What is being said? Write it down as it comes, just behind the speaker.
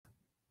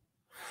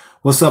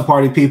What's up,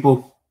 party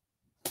people?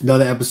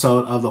 Another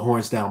episode of the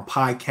Horns Down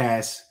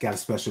podcast. Got a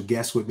special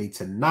guest with me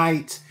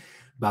tonight.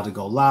 About to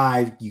go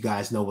live. You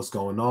guys know what's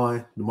going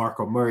on.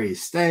 Demarco Murray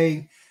is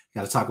staying.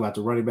 Got to talk about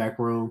the running back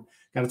room.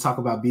 Got to talk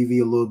about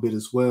BV a little bit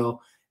as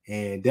well.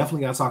 And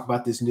definitely got to talk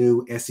about this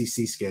new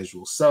SEC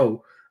schedule.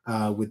 So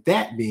with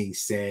that being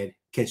said,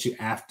 catch you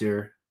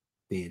after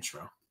the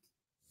intro.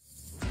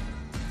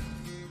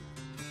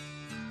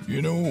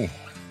 You know,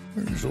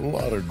 there's a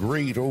lot of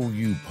great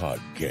OU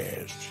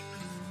podcasts.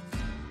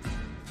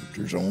 But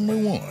there's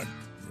only one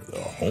where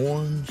the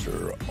horns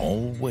are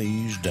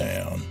always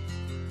down.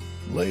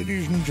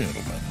 Ladies and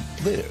gentlemen,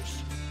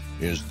 this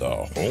is the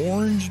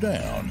Horns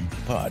Down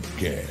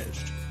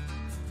podcast.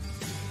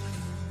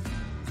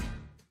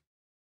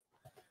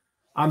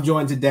 I'm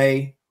joined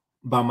today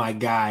by my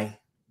guy,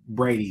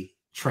 Brady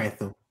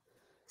Trantham.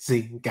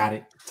 See, got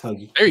it. Told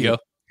you. There you go.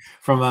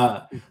 From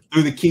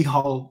Through the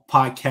Keyhole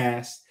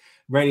podcast.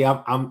 Brady,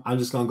 I'm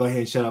just gonna go ahead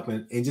and shut up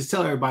and just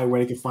tell everybody where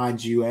they can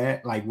find you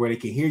at, like where they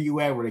can hear you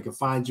at, where they can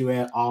find you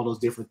at, all those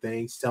different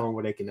things. Tell them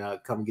where they can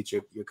come and get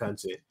your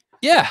content.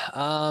 Yeah,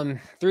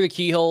 Through the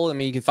Keyhole. I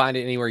mean, you can find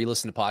it anywhere you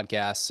listen to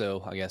podcasts.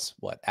 So I guess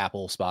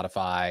Apple,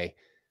 Spotify.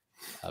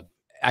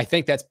 I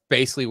think that's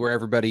basically where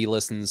everybody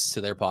listens to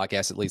their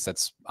podcast. At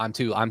least I'm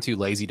too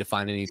lazy to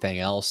find anything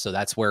else. So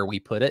that's where we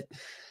put it.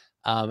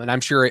 And I'm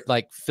sure it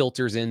like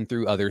filters in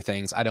through other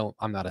things.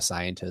 I'm not a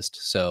scientist.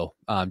 So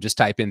just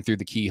type in Through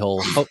the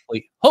Keyhole.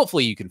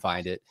 Hopefully you can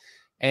find it.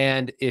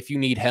 And if you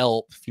need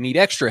help, if you need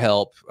extra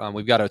help,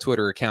 we've got a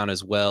Twitter account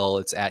as well.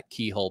 It's at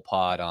Keyhole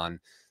Pod on,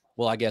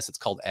 well, I guess it's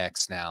called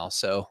X now.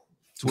 So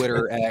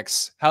Twitter,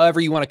 X,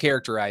 however you want to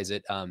characterize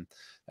it.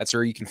 That's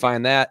where you can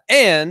find that.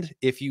 And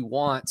if you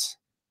want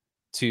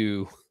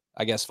to,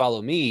 I guess,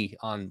 follow me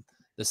on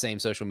the same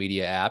social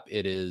media app,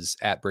 it is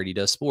at Brady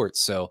Does Sports.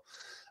 So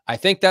I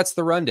think that's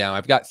the rundown.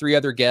 I've got 3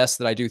 other guests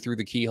that I do Through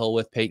the Keyhole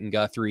with: Peyton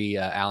Guthrie,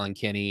 Alan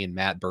Kinney, and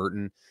Matt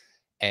Burton.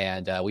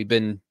 And we've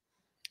been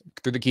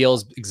Through the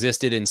Keyhole's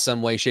existed in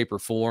some way, shape, or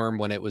form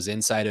when it was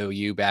Inside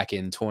OU back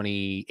in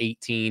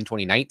 2018,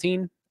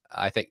 2019.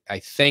 I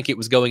think it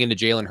was going into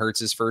Jalen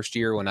Hurts' first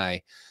year when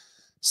I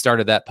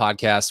started that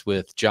podcast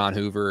with John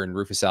Hoover and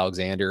Rufus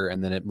Alexander,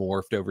 and then it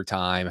morphed over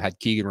time. I had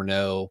Keegan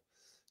Renault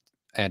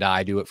and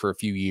I do it for a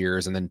few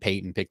years, and then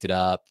Peyton picked it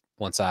up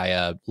once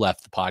I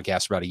left the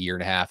podcast for about 1.5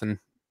 years, and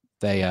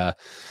they, I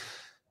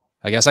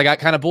guess I got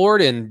kind of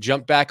bored and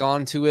jumped back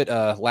onto it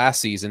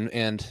last season,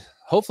 and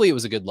hopefully it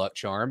was a good luck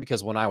charm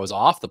because when I was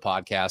off the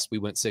podcast, we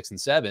went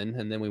 6-7,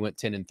 and then we went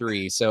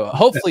 10-3. So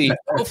hopefully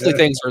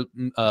things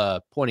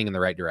are pointing in the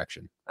right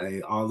direction.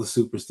 Hey, all the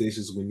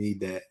superstitions, we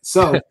need that.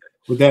 So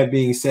with that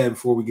being said,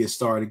 before we get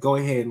started, go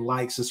ahead and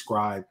like,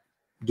 subscribe,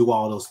 do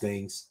all those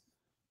things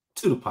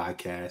to the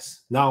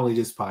podcast. Not only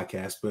this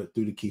podcast, but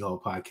Through the Keyhole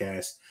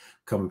podcast.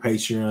 Come on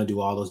Patreon, do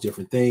all those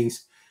different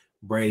things.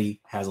 Brady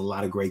has a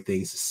lot of great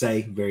things to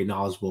say, very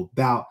knowledgeable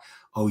about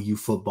OU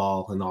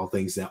football and all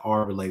things that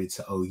are related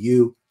to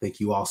OU. I think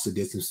you also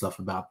did some stuff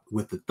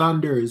with the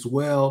Thunder as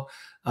well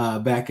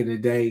back in the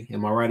day.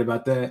 Am I right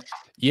about that?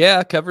 Yeah,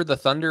 I covered the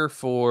Thunder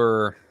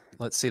for,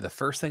 let's see, the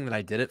first thing that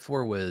I did it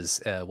for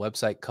was a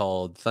website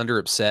called Thunder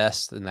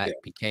Obsessed, and that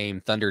became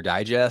Thunder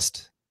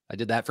Digest. I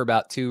did that for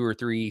about 2 or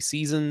 3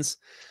 seasons.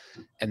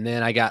 And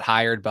then I got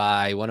hired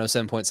by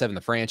 107.7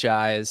 The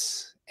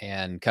Franchise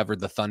and covered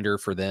the Thunder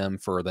for them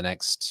for the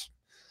next,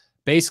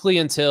 basically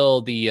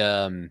until the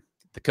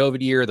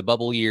COVID year, the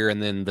bubble year, and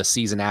then the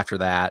season after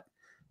that.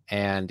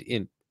 And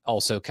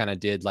also kind of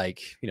did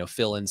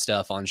fill in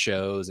stuff on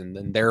shows, and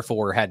then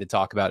therefore had to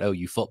talk about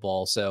OU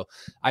football. So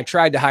I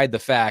tried to hide the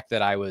fact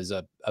that I was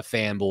a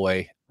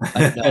fanboy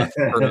enough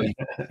for OU.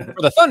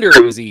 For the Thunder,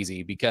 it was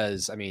easy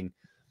because, I mean,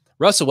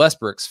 Russell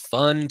Westbrook's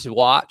fun to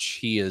watch.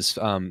 He is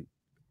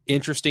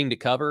interesting to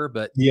cover,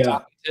 but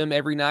talking to him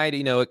every night,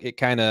 it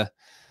kind of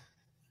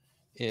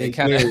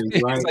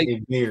varies, right?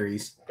 It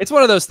varies. It's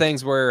one of those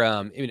things where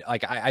I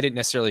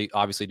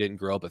obviously didn't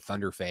grow up a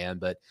Thunder fan,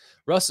 but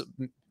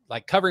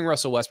covering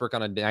Russell Westbrook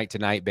on a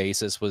night-to-night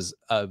basis was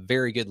a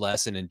very good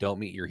lesson in don't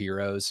meet your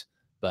heroes.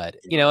 But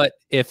you know what,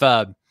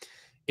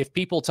 if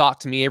people talk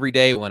to me every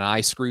day when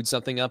I screwed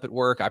something up at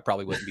work, I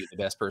probably wouldn't be the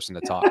best person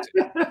to talk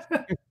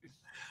to.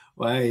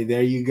 Well, hey,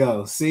 there you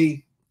go.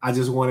 See, I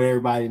just wanted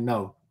everybody to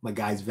know my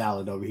guy's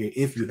valid over here.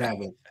 If you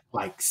haven't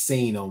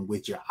seen him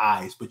with your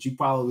eyes, but you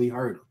probably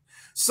heard him.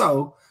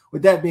 So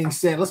with that being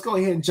said, let's go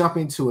ahead and jump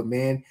into it,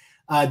 man.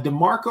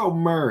 Demarco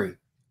Murray.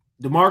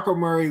 Demarco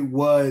Murray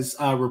was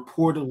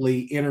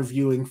reportedly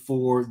interviewing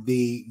for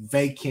the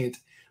vacant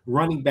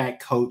running back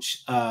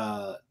coach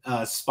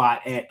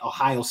spot at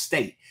Ohio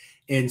State.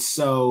 And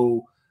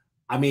so,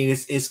 I mean,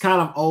 it's kind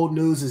of old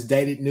news, it's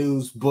dated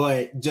news,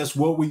 but just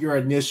what were your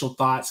initial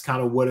thoughts?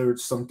 Kind of what are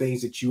some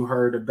things that you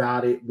heard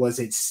about it? Was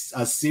it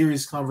a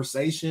serious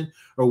conversation,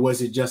 or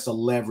was it just a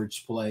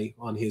leverage play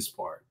on his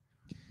part?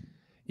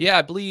 Yeah,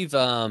 I believe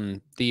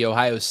the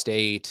Ohio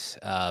State,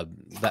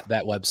 that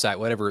website,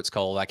 whatever it's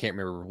called, I can't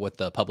remember what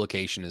the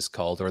publication is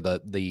called, or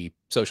the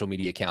social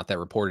media account that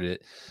reported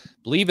it. I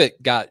believe it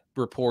got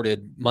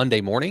reported Monday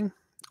morning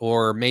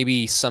or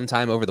maybe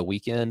sometime over the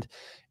weekend.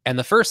 And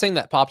the first thing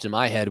that popped in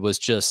my head was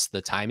just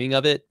the timing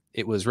of it.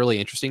 It was really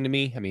interesting to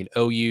me. I mean,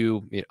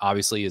 OU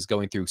obviously is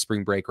going through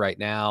spring break right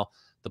now.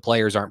 The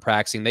players aren't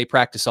practicing. They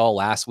practiced all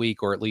last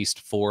week, or at least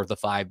 4 of the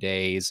 5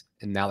 days,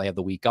 and now they have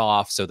the week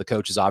off. So the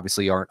coaches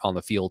obviously aren't on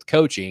the field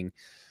coaching.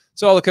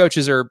 So all the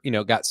coaches are,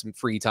 got some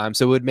free time.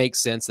 So it would make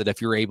sense that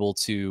if you're able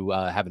to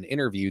have an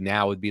interview,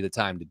 now would be the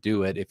time to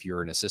do it if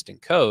you're an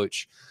assistant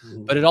coach.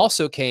 But it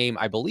also came,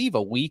 I believe,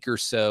 a week or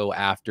so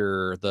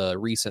after the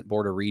recent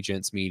Board of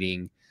Regents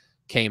meeting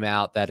came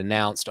out that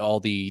announced all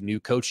the new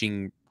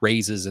coaching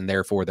raises and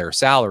therefore their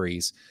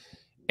salaries.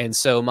 And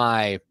so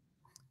my,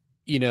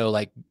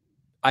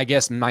 I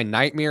guess my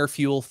nightmare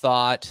fuel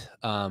thought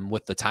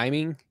with the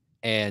timing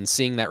and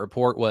seeing that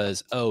report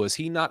was, oh, is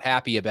he not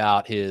happy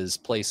about his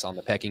place on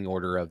the pecking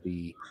order of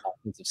the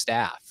offensive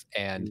staff?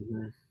 And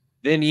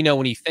then,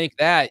 when you think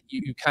that,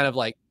 you kind of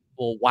like,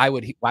 well, why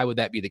would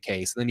that be the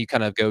case? And then you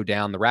kind of go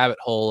down the rabbit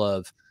hole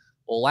of,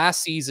 well,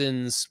 last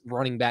season's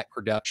running back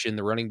production,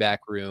 the running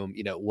back room,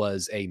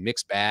 was a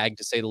mixed bag,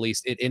 to say the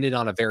least. It ended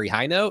on a very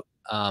high note.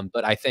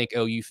 But I think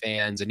OU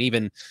fans and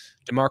even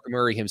Demarco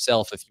Murray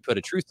himself, if you put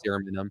a truth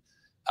serum in him,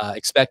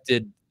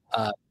 expected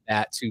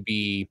that to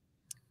be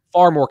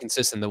far more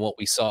consistent than what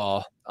we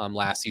saw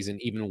last season,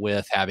 even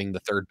with having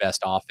the 3rd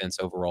best offense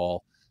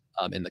overall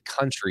in the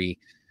country.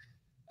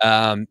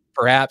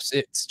 Perhaps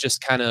it's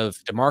just kind of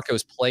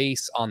DeMarco's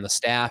place on the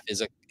staff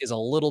is a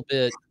little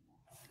bit,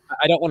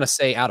 I don't want to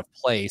say out of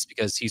place,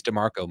 because he's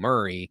DeMarco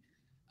Murray.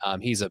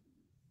 He's a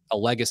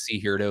legacy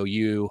here at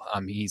OU.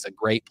 He's a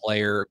great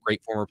player,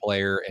 great former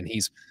player, and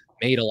he's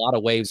made a lot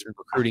of waves in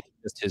recruiting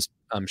just his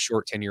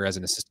short tenure as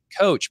an assistant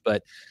coach.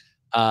 But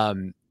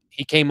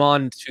he came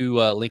on to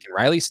Lincoln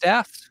Riley's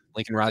staff.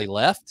 Lincoln Riley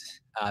left.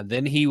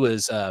 Then he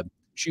was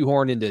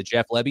shoehorned into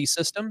Jeff Lebby's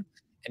system,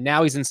 and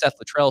now he's in Seth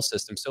Luttrell's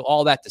system. So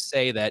all that to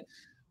say that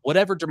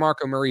whatever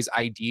DeMarco Murray's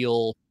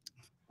ideal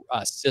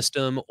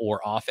system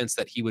or offense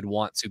that he would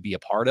want to be a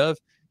part of,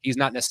 he's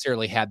not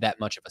necessarily had that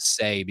much of a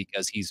say,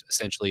 because he's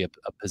essentially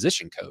a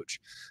position coach.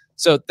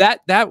 So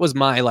that was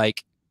my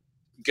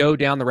go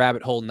down the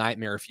rabbit hole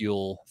nightmare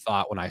fuel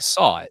thought when I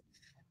saw it.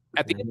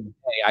 At the end of the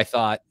day, I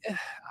thought,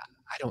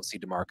 I don't see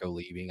DeMarco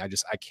leaving. I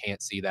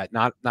can't see that.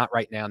 Not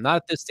right now. Not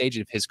at this stage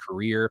of his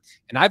career.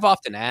 And I've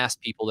often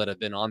asked people that have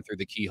been on through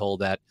the keyhole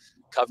that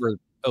cover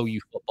OU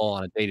football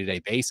on a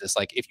day-to-day basis,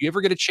 like, if you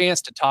ever get a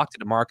chance to talk to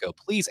DeMarco,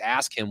 please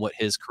ask him what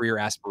his career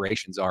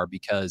aspirations are,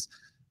 because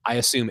I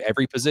assume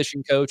every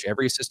position coach,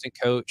 every assistant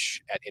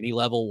coach at any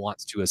level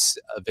wants to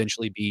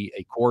eventually be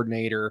a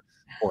coordinator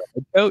or a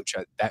head coach.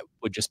 That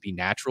would just be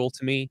natural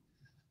to me.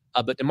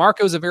 But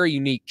DeMarco is a very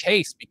unique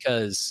case,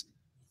 because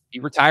he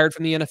retired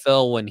from the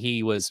NFL when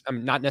he was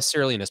not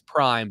necessarily in his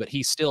prime, but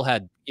he still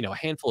had, a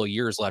handful of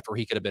years left where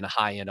he could have been a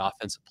high-end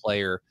offensive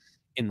player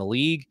in the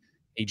league.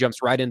 He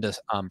jumps right into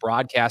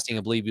broadcasting.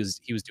 I believe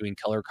he was doing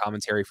color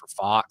commentary for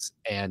Fox,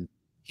 and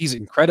he's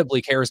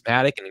incredibly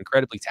charismatic and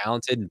incredibly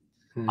talented,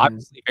 and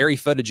obviously very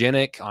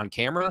photogenic on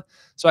camera.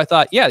 So I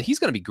thought, yeah, he's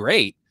going to be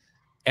great.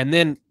 And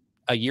then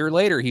a year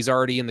later, he's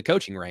already in the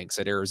coaching ranks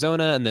at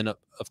Arizona, and then,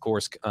 of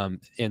course,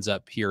 ends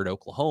up here at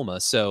Oklahoma.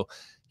 So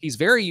he's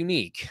very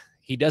unique.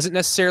 He doesn't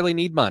necessarily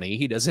need money.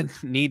 He doesn't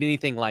need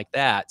anything like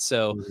that.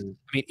 So,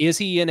 I mean, is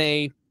he in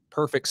a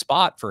perfect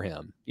spot for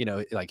him?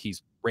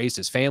 He's raised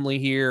his family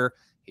here.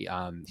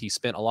 He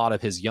spent a lot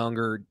of his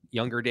younger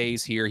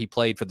days here. He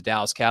played for the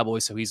Dallas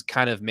Cowboys, so he's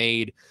kind of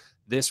made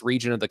this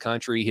region of the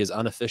country his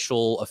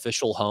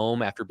official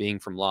home after being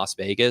from Las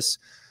Vegas.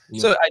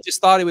 Yeah. So I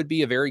just thought it would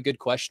be a very good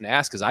question to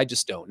ask, because I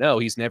just don't know.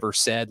 He's never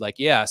said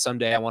yeah,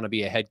 someday I want to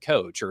be a head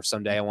coach, or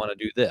someday I want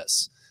to do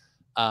this.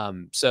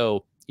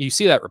 So you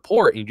see that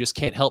report and you just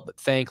can't help but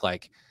think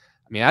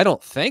I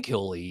don't think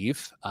he'll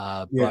leave,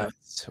 but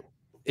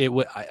it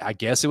would, I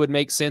guess it would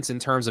make sense in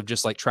terms of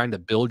just trying to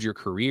build your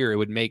career. It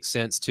would make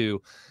sense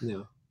to,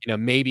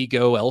 maybe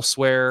go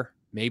elsewhere,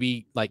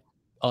 maybe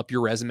up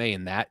your resume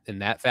in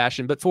that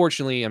fashion. But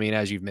fortunately,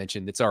 as you've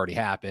mentioned, it's already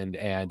happened.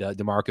 And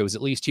DeMarco is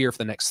at least here for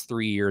the next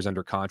 3 years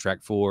under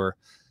contract for,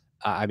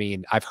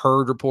 I've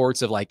heard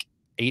reports of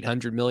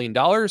 $800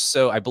 million.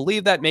 So I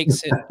believe that makes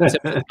sense.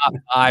 The top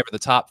 5 or the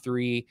top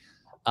 3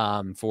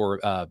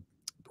 for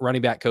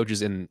running back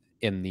coaches in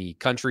the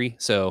country.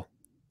 So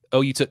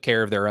OU took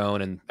care of their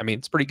own, and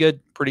it's pretty good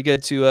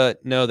to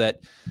know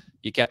that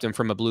you kept him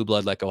from a blue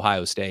blood like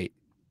Ohio State.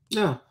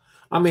 Yeah,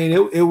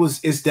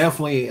 it's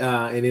definitely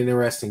an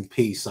interesting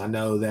piece. I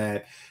know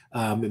that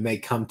it may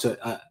come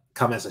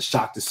as a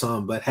shock to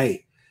some, but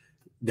hey,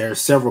 there are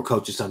several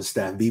coaches on the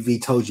staff.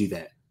 BV told you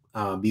that.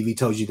 BV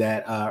told you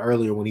that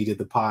earlier when he did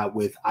the pod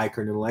with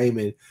Eichern and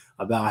Lehman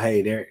about,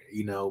 hey, there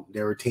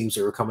were teams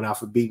that were coming out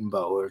for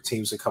Beatonbow, or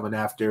teams that are coming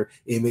after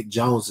Emmett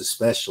Jones,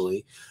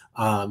 especially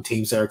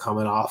teams that are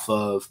coming off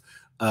of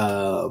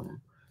after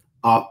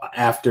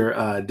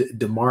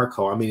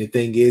DeMarco. The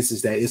thing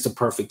is that it's the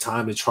perfect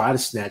time to try to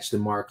snatch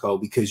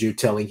DeMarco, because you're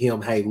telling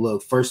him, hey,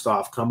 look, first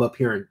off, come up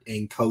here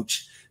and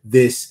coach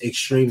this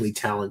extremely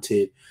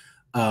talented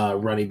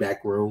running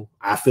back room.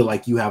 I feel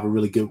like you have a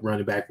really good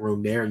running back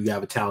room there, and you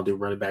have a talented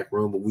running back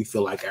room, but we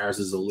feel like ours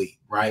is elite,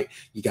 right?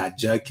 You got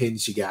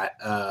Judkins, you got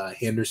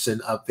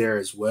Henderson up there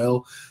as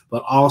well,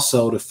 but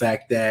also the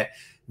fact that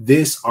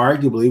this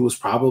arguably was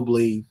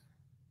probably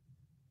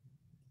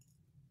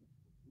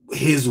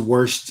his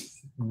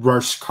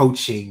worst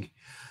coaching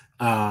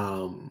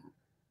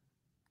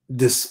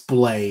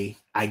display,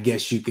 I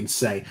guess you can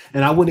say.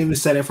 And I wouldn't even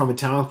say that from a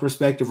talent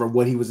perspective or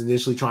what he was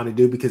initially trying to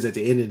do, because at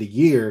the end of the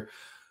year,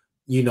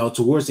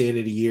 towards the end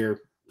of the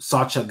year,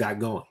 Sawchuk got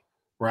going,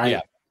 right?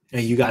 Yeah.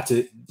 And you got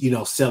to,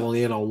 settle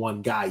in on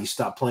one guy. You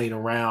stop playing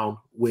around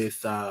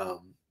with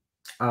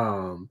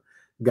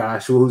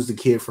who's the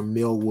kid from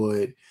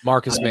Millwood?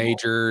 Marcus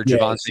Major,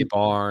 Javonte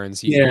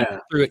Barnes.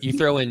 You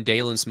throw in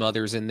Dalen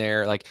Smothers in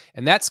there.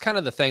 And that's kind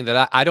of the thing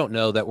that I don't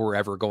know that we're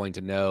ever going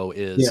to know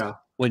is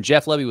when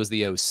Jeff Lebby was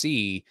the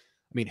OC,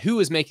 I mean, who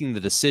is making the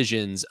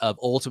decisions of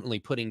ultimately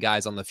putting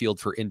guys on the field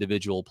for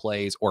individual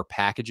plays or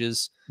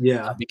packages?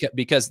 Yeah.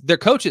 Because their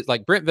coaches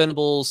like Brent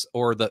Venables,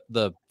 or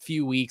the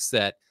few weeks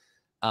that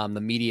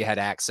the media had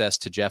access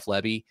to Jeff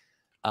Lebby,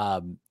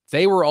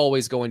 they were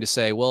always going to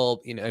say, well,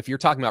 if you're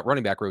talking about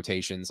running back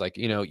rotations,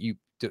 you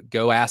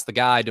go ask the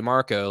guy,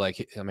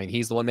 DeMarco,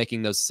 he's the one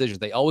making those decisions.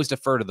 They always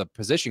defer to the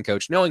position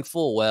coach, knowing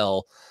full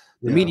well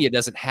the media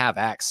doesn't have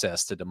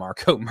access to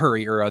DeMarco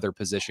Murray or other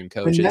position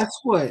coaches.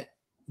 And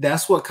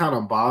that's what kind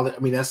of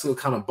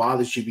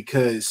bothers you,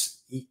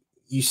 because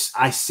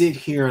I sit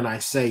here and I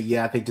say,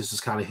 I think this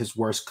is kind of his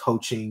worst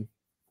coaching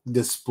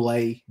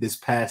display this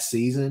past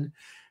season.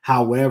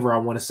 However, I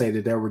want to say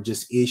that there were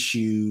just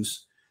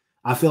issues.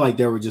 I feel like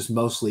there were just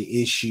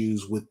mostly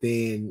issues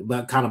within,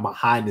 but kind of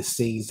behind the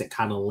scenes that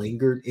kind of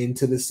lingered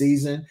into the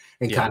season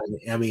and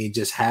it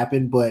just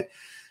happened. But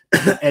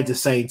at the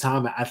same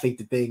time, I think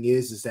the thing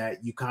is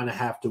that you kind of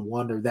have to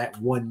wonder that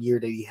 1 year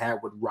that he had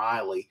with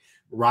Riley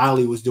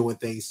was doing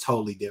things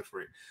totally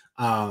different.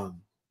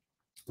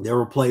 There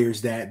were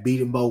players that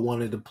Beat and Bo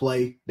wanted to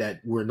play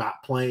that were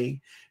not playing.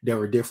 There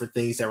were different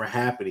things that were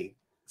happening.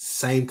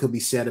 Same could be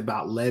said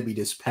about Lebby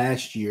this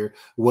past year.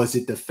 Was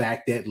it the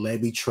fact that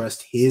Lebby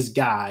trusts his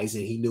guys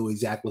and he knew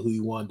exactly who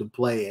he wanted to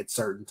play at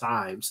certain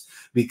times?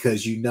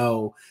 Because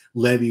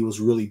Lebby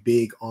was really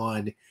big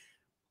on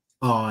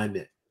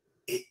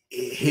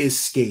his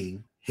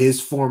scheme, his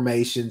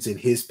formations, and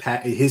his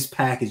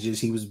packages.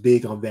 He was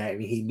big on that,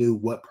 and he knew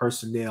what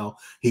personnel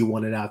he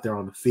wanted out there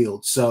on the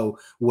field. So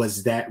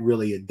was that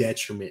really a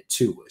detriment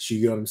to us?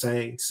 You get what I'm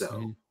saying?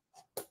 So.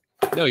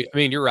 No,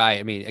 you're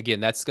right.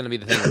 Again, that's going to be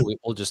the thing that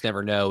we'll just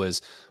never know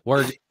is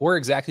where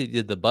exactly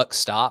did the buck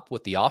stop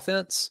with the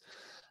offense?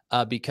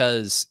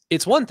 Because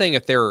it's one thing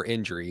if there are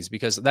injuries,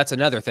 because that's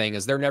another thing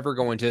is they're never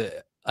going to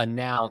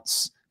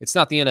announce. It's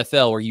not the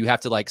NFL where you have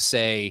to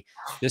say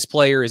this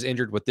player is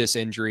injured with this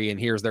injury and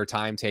here's their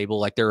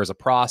timetable. There is a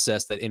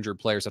process that injured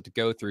players have to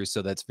go through,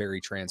 so that's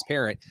very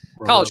transparent.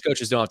 College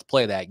coaches don't have to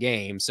play that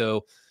game,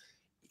 so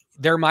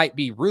there might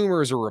be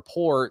rumors or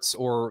reports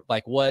or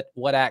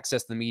what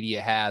access the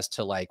media has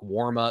to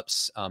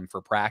warm-ups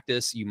for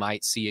practice. You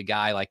might see a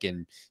guy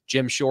in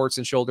gym shorts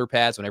and shoulder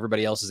pads when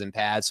everybody else is in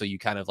pads. So you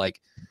kind of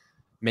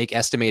make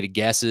estimated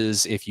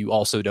guesses if you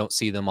also don't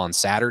see them on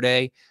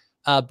Saturday.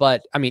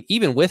 But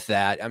even with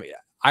that,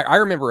 I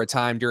remember a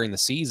time during the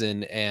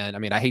season, and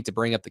I hate to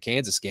bring up the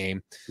Kansas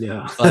game,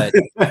 but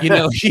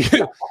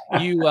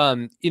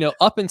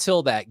up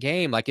until that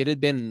game, it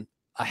had been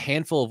a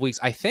handful of weeks.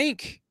 I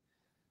think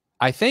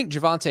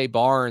Javonte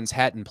Barnes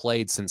hadn't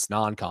played since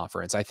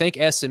non-conference. I think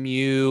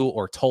SMU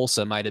or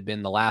Tulsa might have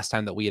been the last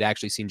time that we had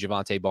actually seen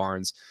Javonte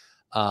Barnes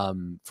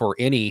for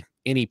any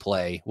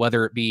play,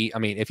 whether it be,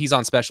 if he's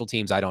on special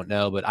teams, I don't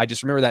know, but I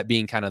just remember that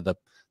being kind of the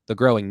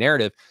growing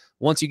narrative.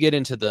 Once you get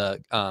into the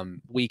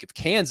week of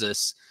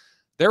Kansas,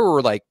 there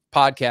were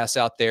podcasts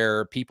out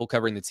there, people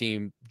covering the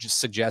team just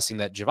suggesting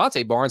that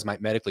Javonte Barnes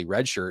might medically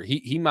redshirt.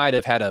 He might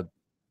have had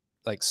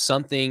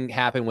something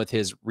happened with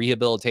his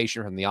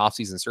rehabilitation from the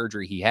offseason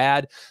surgery he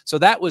had. So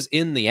that was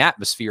in the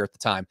atmosphere at the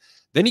time.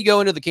 Then you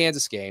go into the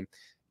Kansas game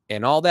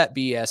and all that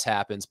BS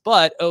happens,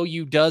 but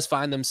OU does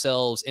find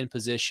themselves in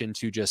position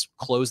to just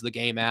close the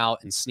game out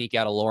and sneak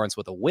out of Lawrence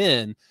with a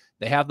win.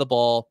 They have the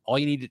ball. All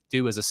you need to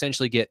do is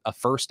essentially get a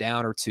first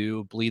down or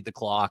two, bleed the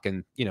clock,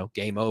 and,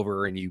 game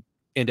over, and you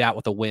end out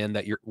with a win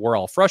that we're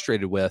all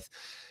frustrated with.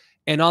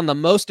 And on the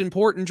most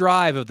important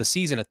drive of the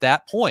season at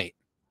that point,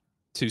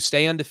 to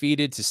stay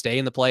undefeated, to stay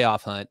in the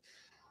playoff hunt,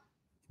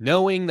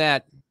 knowing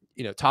that,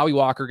 Tawi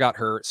Walker got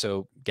hurt.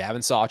 So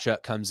Gavin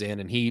Sawchuk comes in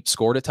and he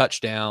scored a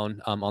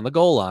touchdown on the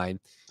goal line.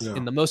 Yeah.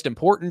 In the most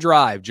important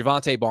drive,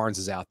 Javonte Barnes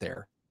is out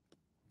there.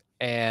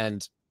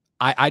 And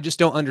I just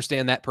don't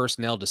understand that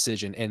personnel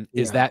decision. And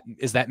is that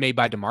made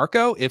by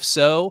DeMarco? If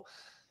so,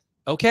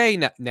 okay,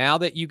 now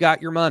that you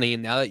got your money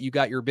and now that you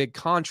got your big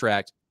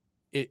contract,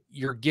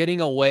 you're getting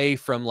away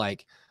from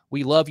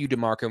we love you,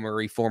 Demarco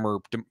Murray, former,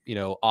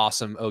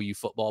 awesome OU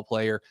football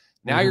player.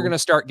 Now you're going to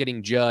start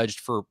getting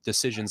judged for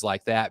decisions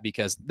like that,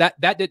 because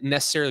that didn't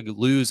necessarily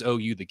lose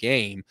OU the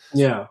game.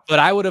 Yeah. But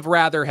I would have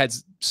rather had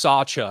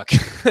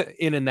Sawchuk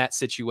in that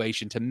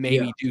situation to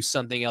maybe do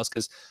something else,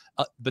 because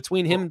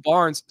between him and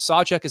Barnes,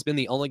 Sawchuk has been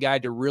the only guy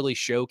to really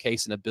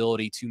showcase an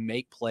ability to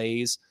make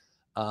plays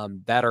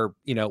that are,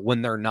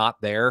 when they're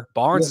not there.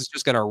 Barnes is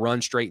just going to run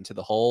straight into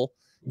the hole.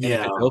 And if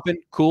it's open,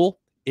 cool.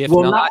 If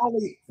not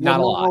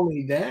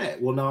only that,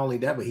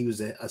 but he was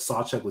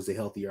Sawchuk was a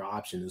healthier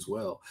option as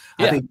well.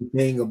 Yeah. I think the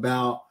thing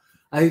about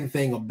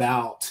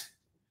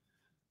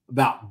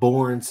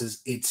Barnes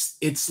is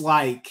it's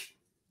like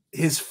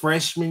his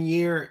freshman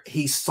year,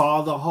 he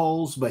saw the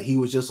holes, but he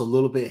was just a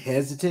little bit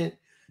hesitant.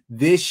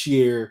 This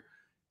year,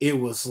 it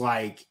was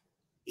like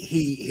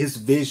his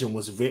vision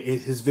was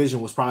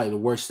probably the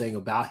worst thing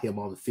about him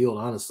on the field,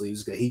 honestly,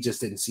 is that he just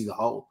didn't see the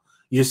hole.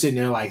 You're sitting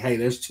there like, hey,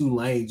 there's 2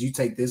 lanes. You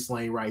take this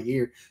lane right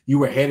here. You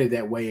were headed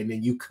that way, and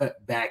then you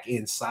cut back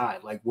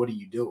inside. Like, what are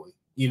you doing?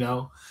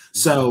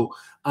 So,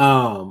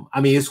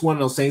 it's one of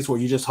those things where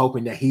you're just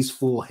hoping that he's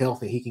full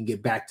health and he can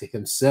get back to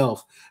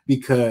himself,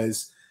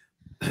 because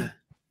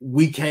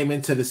we came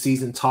into the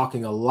season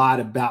talking a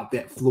lot about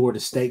that Florida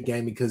State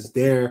game, because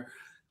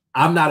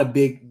I'm not a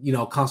big,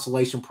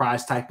 consolation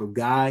prize type of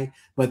guy,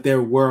 but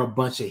there were a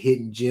bunch of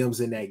hidden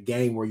gems in that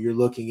game where you're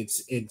looking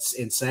and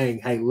saying,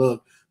 hey,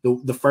 look,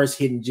 the first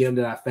hidden gem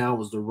that I found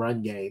was the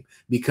run game,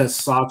 because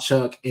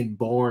Sawchuk and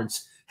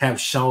Barnes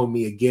have shown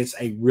me against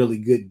a really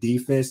good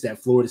defense,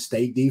 that Florida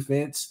State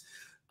defense,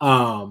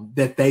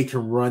 that they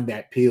can run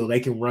that peel, they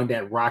can run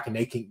that rock, and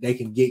they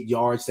can get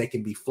yards. They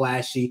can be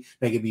flashy,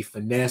 they can be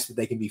finesse, but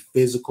they can be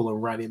physical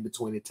and run in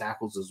between the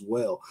tackles as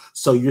well.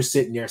 So you're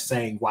sitting there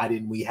saying, why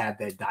didn't we have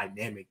that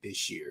dynamic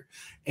this year?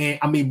 And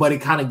but it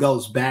kind of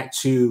goes back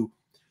to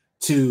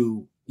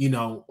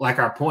like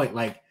our point,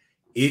 like,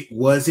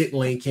 was it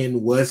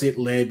Lincoln, was it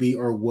Levy,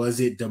 or was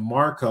it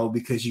Demarco?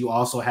 Because you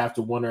also have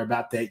to wonder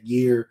about that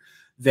year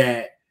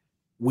that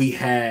we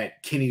had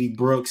Kennedy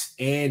Brooks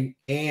and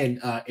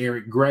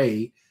Eric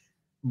Gray,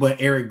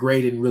 but Eric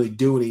Gray didn't really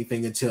do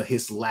anything until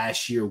his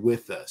last year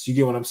with us. You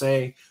get what I'm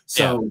saying?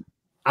 So,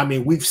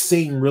 we've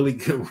seen really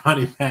good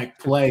running back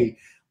play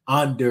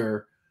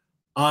under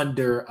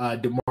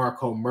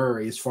Demarco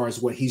Murray as far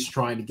as what he's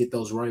trying to get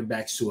those running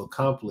backs to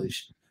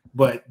accomplish.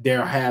 But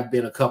there have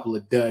been a couple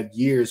of dud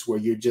years where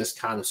you're just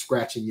kind of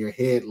scratching your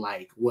head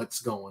like,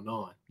 what's going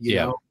on? You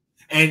know?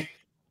 And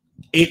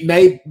it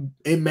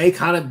may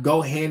kind of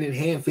go hand in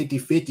hand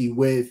 50-50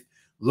 with,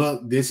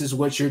 look, this is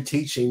what you're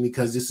teaching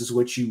because this is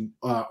what you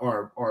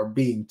are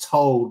being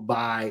told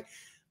by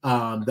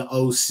the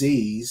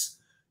OCs,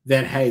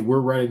 that, hey, we're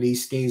running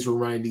these schemes, we're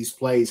running these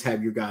plays,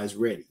 have your guys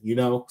ready,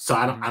 So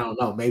I don't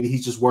know. Maybe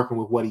he's just working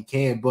with what he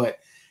can. But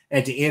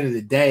at the end of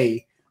the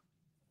day,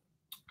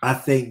 I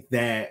think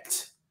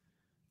that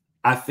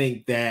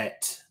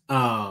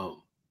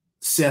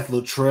Seth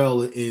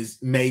Luttrell is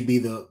maybe,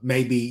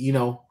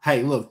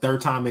 hey, look,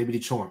 third time maybe the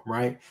charm,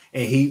 right?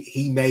 And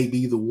he may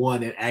be the one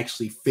that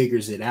actually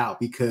figures it out,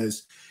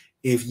 because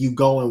if you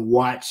go and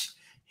watch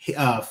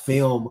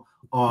film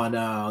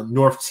on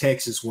North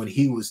Texas when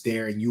he was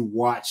there, and you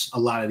watch a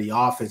lot of the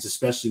offense,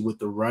 especially with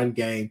the run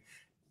game,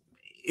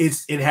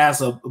 it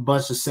has a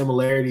bunch of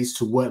similarities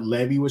to what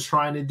Levy was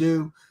trying to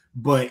do.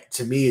 But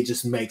to me, it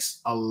just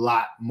makes a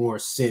lot more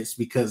sense,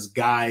 because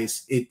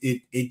guys,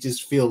 it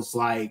just feels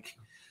like,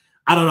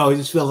 I don't know, it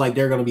just feels like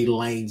there are going to be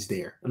lanes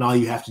there, and all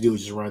you have to do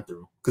is just run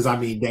through. Because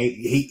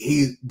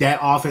that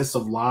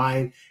offensive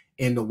line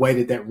and the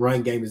way that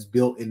run game is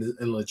built in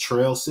the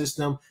Luttrell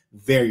system,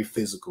 very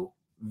physical,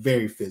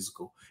 very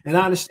physical. And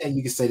I understand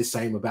you can say the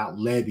same about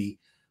Levy,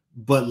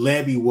 but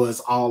Levy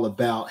was all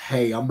about,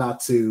 hey, I want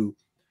to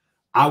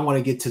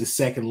get to the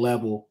second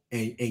level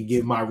and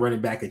give my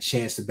running back a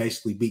chance to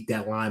basically beat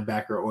that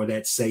linebacker or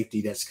that safety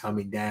that's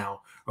coming down,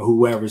 or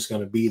whoever's going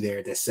to be there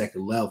at that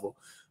second level.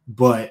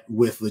 But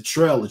with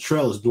Luttrell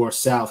is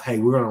north-south. Hey,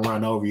 we're going to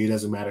run over you. It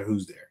doesn't matter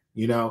who's there,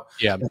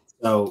 Yeah.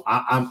 So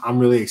I'm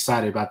really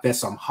excited about that.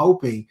 So I'm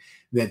hoping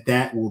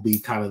that will be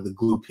kind of the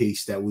glue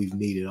piece that we've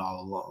needed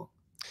all along.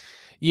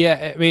 Yeah,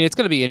 it's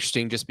going to be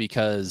interesting, just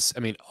because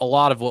a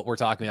lot of what we're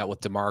talking about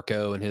with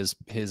Demarco and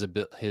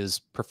his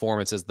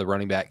performance as the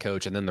running back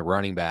coach, and then the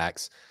running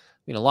backs,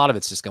 a lot of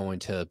it's just going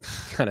to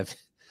kind of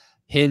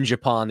hinge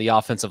upon the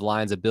offensive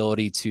line's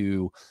ability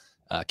to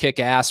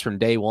kick ass from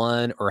day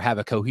one, or have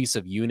a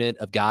cohesive unit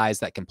of guys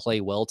that can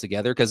play well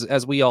together. Because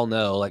as we all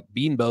know, like,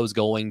 Beanbo's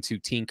going to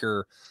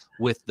tinker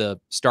with the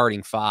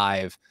starting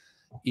 5,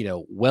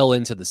 well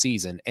into the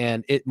season,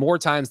 and it more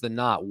times than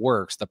not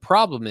works. The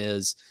problem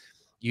is,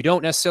 you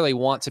don't necessarily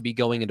want to be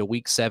going into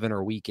week 7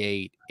 or week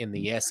 8 in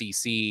the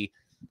SEC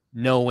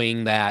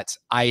knowing that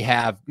I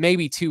have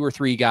maybe 2 or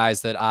 3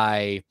 guys that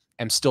I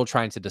am still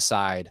trying to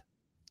decide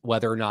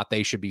whether or not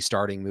they should be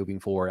starting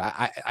moving forward.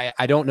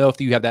 I don't know if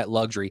you have that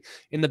luxury.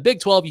 In the Big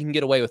 12, you can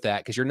get away with that,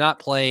 because you're not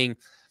playing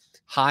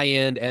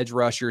high-end edge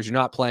rushers. You're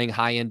not playing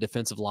high-end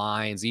defensive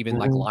lines, even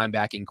like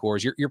linebacking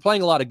cores. You're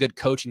playing a lot of good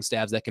coaching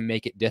staffs that can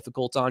make it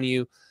difficult on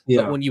you.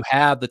 Yeah. But when you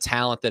have the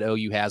talent that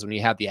OU has, when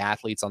you have the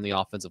athletes on the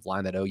offensive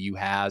line that OU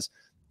has,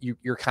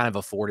 you're kind of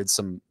afforded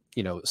some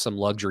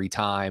luxury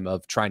time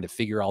of trying to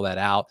figure all that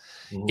out.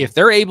 If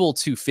they're able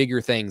to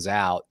figure things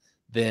out,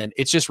 then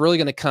it's just really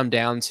going to come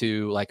down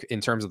to, like,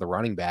 in terms of the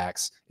running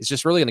backs, it's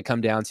just really going to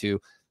come down to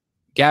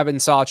Gavin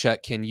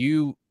Sawchuk. Can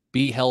you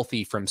be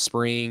healthy from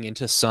spring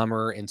into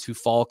summer into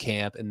fall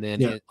camp and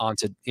then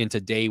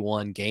into day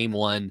one, game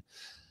one,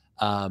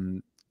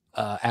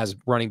 as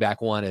running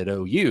back one at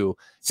OU?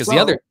 Because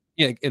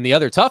the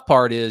other tough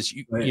part is,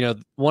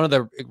 one of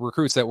the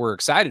recruits that we're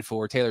excited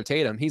for, Taylor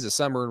Tatum, he's a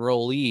summer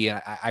enrollee.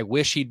 And I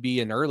wish he'd be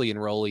an early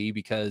enrollee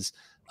because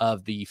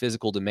of the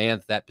physical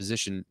demand that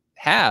position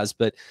has.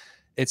 But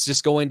it's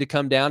just going to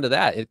come down to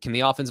that. Can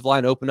the offensive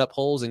line open up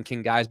holes, and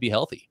can guys be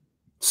healthy?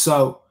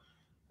 So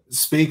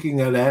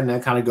speaking of that, and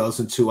that kind of goes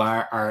into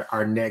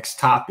our next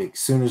topic,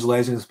 Sooners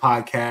Legends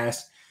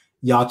podcast.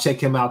 Y'all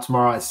check him out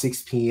tomorrow at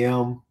 6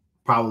 p.m.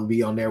 Probably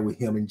be on there with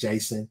him and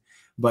Jason.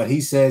 But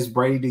he says,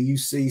 Brady, do you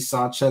see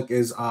Sawchuk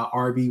as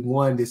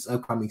RB1 this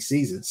upcoming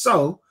season?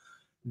 So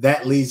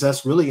that leads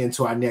us really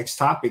into our next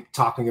topic,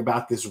 talking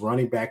about this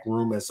running back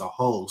room as a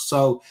whole.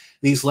 So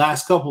these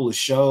last couple of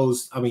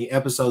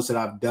episodes that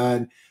I've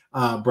done,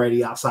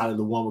 Brady, outside of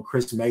the one with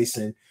Chris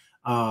Mason,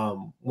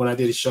 when I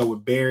did a show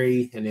with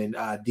Barry and then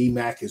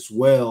D-Mac as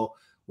well,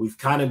 we've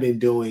kind of been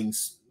doing,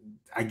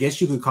 I guess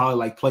you could call it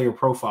like player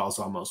profiles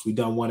almost. We've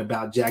done one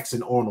about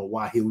Jackson Arnold,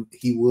 why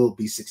he will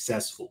be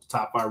successful,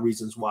 top 5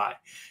 reasons why.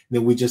 And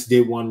then we just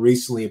did one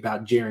recently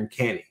about Jaron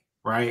Canning,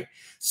 right?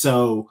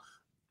 So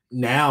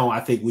now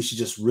I think we should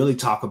just really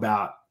talk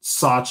about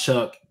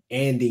Sawchuk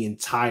and the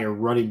entire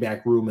running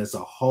back room as a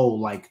whole.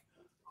 Like,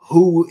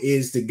 who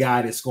is the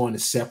guy that's going to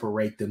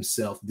separate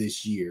themselves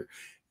this year?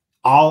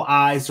 All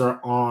eyes are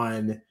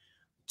on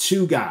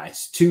 2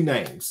 guys, 2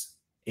 names,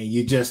 and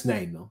you just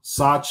named them,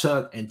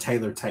 Sawchuk and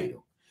Taylor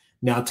Tatum.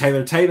 Now,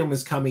 Taylor Tatum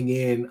is coming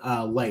in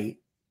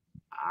late.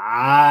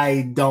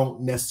 I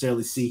don't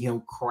necessarily see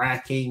him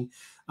cracking,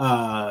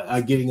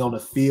 getting on the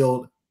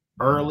field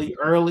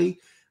early.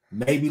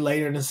 Maybe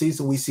later in the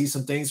season we see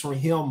some things from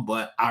him,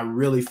 but I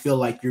really feel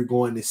like you're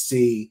going to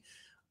see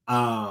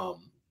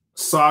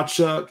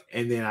Sawchuk,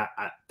 and then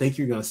I think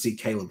you're going to see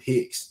Caleb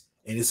Hicks,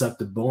 and it's up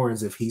to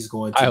Borns if he's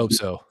going to. I hope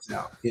so.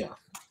 Yeah.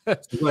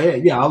 So go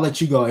ahead. Yeah, I'll let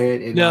you go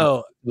ahead. And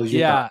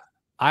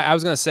I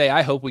was going to say,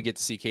 I hope we get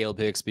to see Caleb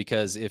Hicks,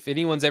 because if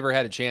anyone's ever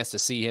had a chance to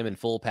see him in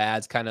full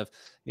pads, kind of,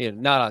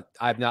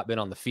 I've not been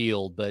on the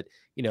field, but,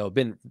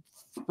 been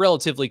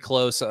relatively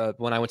close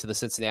when I went to the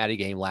Cincinnati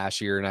game last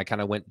year, and I kind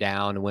of went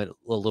down and went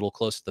a little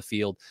close to the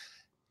field.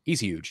 He's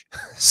huge.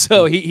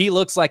 So he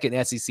looks like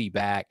an SEC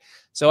back.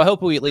 So I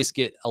hope we at least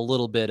get a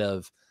little bit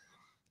of,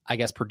 I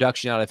guess,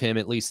 production out of him,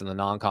 at least in the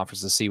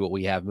non-conference, to see what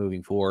we have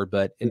moving forward.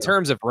 But in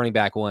terms of running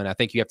back one, I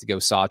think you have to go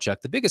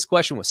Sawchuk. The biggest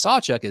question with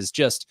Sawchuk is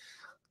just,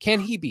 can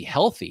he be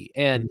healthy?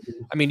 And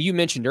I mean, you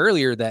mentioned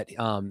earlier that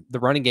the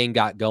running game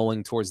got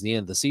going towards the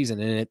end of the season,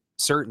 and it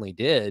certainly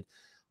did.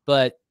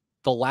 But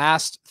the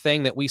last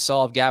thing that we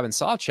saw of Gavin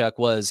Sawchuk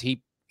was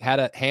he had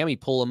a hammy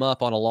pull him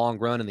up on a long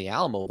run in the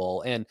Alamo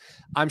Bowl. And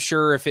I'm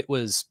sure if it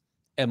was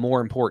a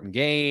more important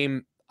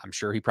game, I'm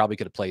sure he probably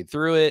could have played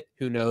through it.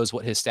 Who knows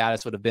what his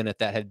status would have been if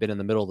that had been in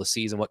the middle of the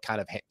season? What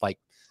kind of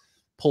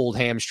pulled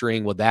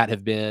hamstring would that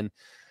have been?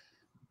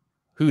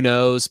 Who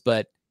knows?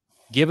 But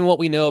given what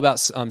we know about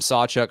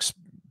Sawchuk's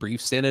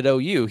brief stint at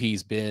OU,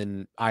 he's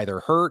been either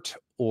hurt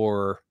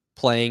or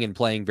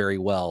playing very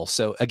well.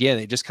 So again,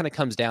 it just kind of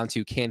comes down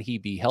to, can he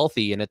be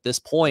healthy? And at this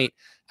point,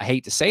 I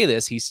hate to say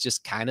this, he's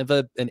just kind of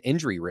an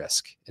injury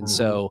risk. And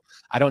so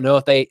I don't know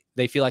if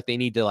they feel like they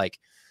need to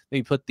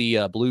maybe put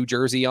the blue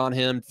jersey on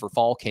him for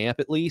fall camp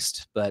at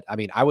least. But I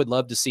mean, I would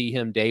love to see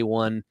him day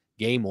one,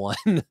 game one,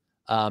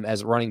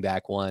 as running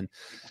back one.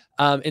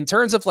 In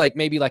terms of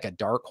maybe a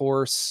dark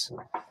horse,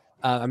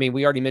 I mean,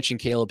 we already mentioned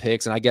Caleb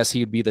Hicks, and I guess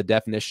he'd be the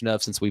definition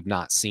of, since we've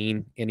not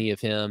seen any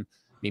of him.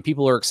 I mean,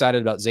 people are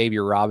excited about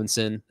Xavier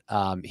Robinson.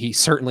 He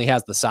certainly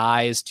has the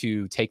size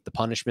to take the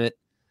punishment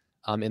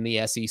in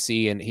the SEC,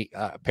 and he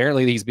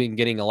apparently he's been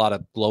getting a lot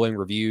of glowing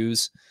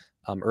reviews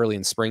early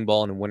in spring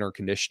ball and in winter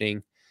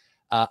conditioning.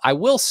 I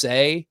will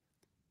say,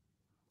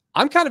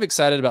 I'm kind of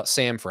excited about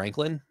Sam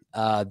Franklin.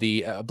 I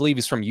believe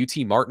he's from UT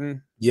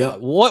Martin. Yeah,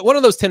 one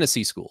of those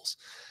Tennessee schools.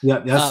 Yeah,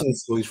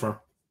 that's where he's from.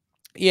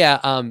 Yeah,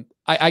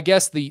 I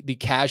guess the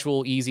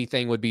casual, easy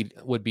thing would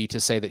be to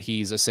say that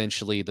he's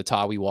essentially the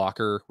Tawi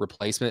Walker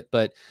replacement.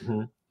 But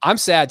I'm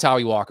sad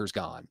Tawi Walker's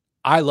gone.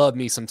 I love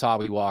me some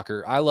Tawi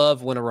Walker. I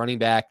love when a running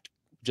back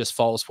just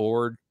falls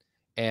forward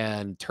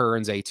and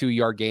turns a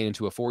 2-yard gain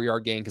into a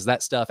 4-yard gain, because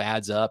that stuff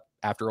adds up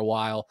after a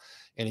while.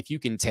 And if you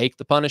can take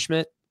the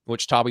punishment,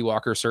 which Tawi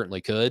Walker certainly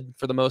could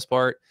for the most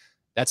part,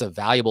 that's a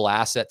valuable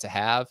asset to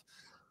have.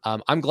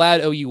 I'm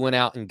glad OU went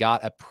out and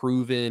got a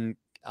proven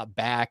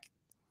back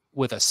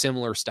with a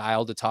similar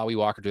style to Tawi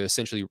Walker to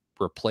essentially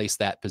replace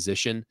that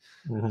position.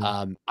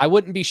 Mhm. I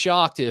wouldn't be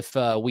shocked if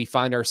we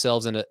find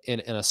ourselves in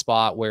a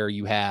spot where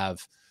you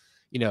have,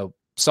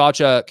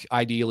 Sawchuk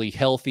ideally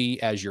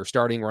healthy as your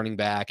starting running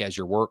back, as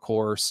your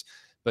workhorse,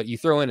 but you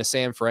throw in a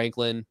Sam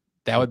Franklin,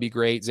 that would be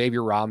great.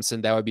 Xavier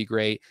Robinson, that would be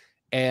great.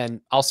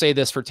 And I'll say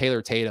this for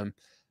Taylor Tatum.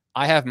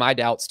 I have my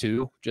doubts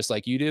too, just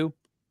like you do,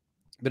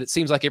 but it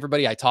seems like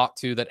everybody I talk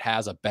to that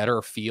has a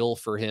better feel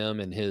for him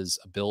and his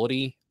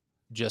ability,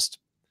 just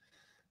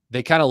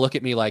they kind of look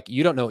at me like,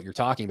 you don't know what you're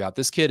talking about.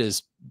 This kid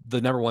is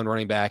the number 1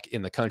 running back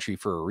in the country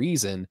for a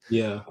reason.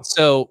 Yeah.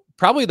 So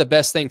probably the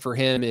best thing for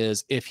him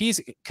is if he's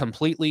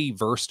completely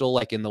versatile,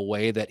 like in the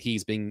way that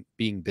he's being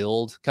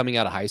billed coming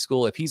out of high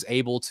school, if he's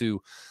able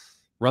to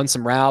run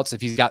some routes,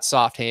 if he's got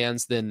soft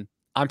hands, then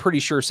I'm pretty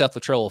sure Seth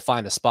Luttrell will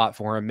find a spot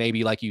for him.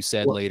 Maybe like you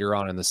said, later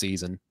on in the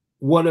season.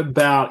 What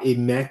about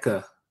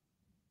Emeka?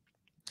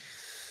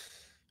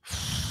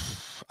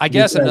 I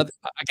guess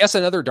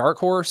another dark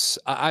horse.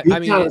 I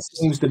mean, it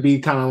seems to be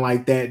kind of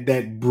like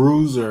that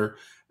bruiser.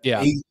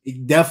 Yeah, he's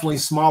definitely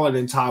smaller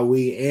than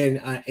Tawi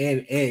and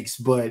X,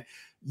 but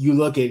you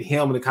look at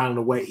him and the kind of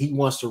the way he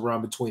wants to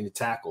run between the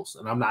tackles,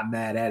 and I'm not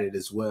mad at it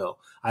as well.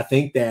 I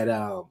think that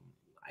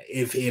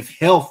if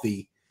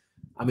healthy,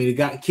 I mean,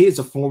 kid's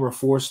a former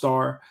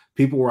 4-star.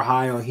 People were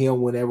high on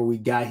him whenever we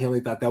got him. They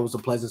thought that was a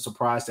pleasant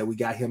surprise that we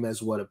got him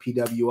as a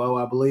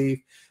PWO, I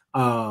believe.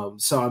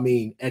 So I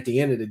mean, at the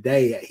end of the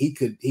day, he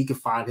could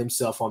find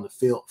himself on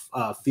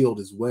the field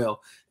as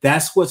well.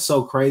 That's what's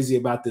so crazy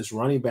about this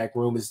running back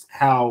room is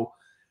how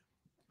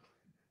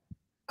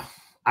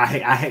I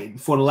hate,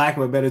 for the lack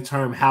of a better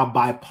term, how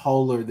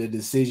bipolar the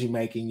decision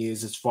making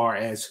is as far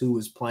as who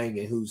is playing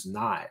and who's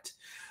not.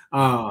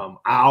 I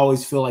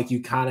always feel like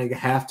you kind of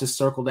have to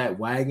circle that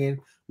wagon.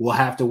 We'll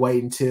have to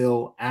wait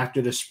until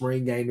after the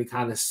spring game to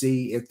kind of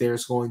see if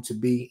there's going to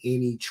be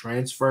any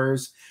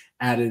transfers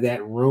out of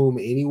that room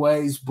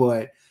anyways.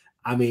 But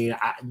I mean,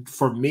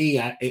 for me,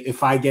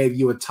 if I gave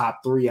you a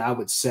top 3, I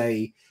would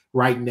say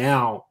right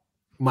now,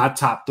 my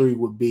top 3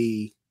 would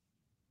be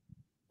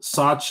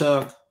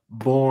Sawchuk,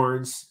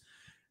 Barnes,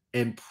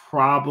 and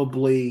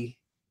probably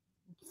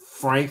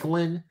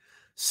Franklin,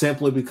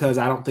 simply because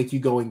I don't think you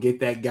go and get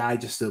that guy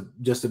just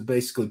to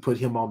basically put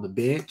him on the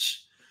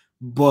bench.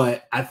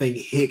 But I think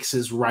Hicks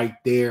is right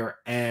there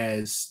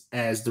as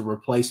the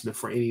replacement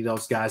for any of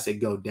those guys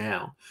that go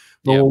down.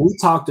 But when we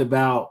talked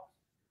about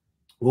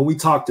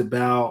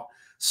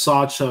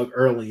Sawchuk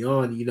early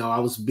on, I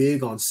was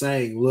big on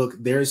saying, look,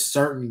 there's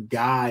certain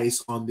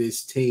guys on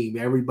this team.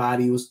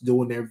 Everybody was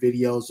doing their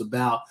videos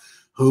about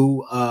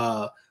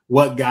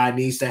what guy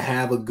needs to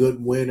have a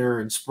good winter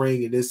and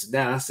spring and this and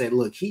that. I said,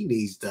 look, he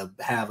needs to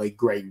have a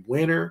great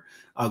winter,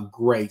 a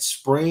great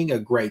spring, a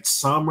great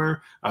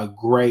summer, a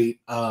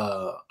great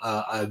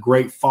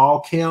fall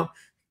camp.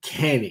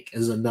 Canick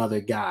is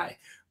another guy.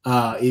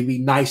 It'd be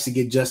nice to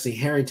get Justin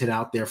Harrington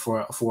out there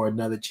for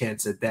another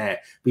chance at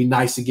that. Be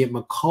nice to get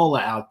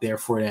McCullough out there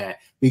for that.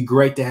 Be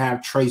great to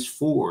have Trace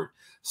Ford,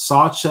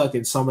 Sawchuk,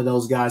 and some of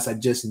those guys I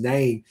just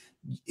named.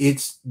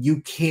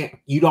 You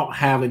don't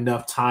have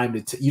enough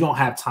time you don't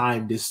have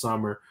time this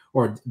summer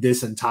or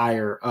this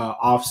entire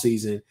off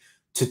season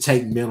to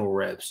take mental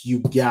reps. You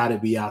got to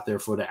be out there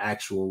for the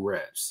actual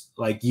reps.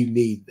 Like, you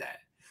need that,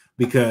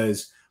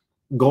 because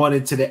going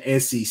into the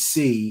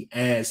SEC,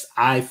 as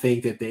I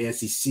think that the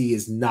SEC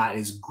is not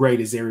as great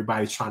as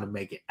everybody's trying to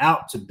make it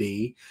out to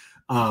be,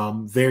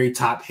 very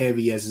top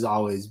heavy as it's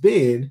always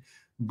been.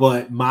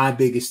 But my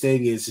biggest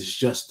thing is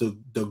just the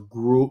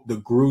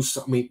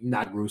gruesome, I mean,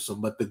 not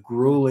gruesome, but the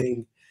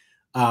grueling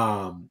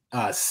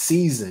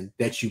season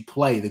that you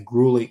play, the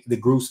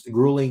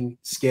grueling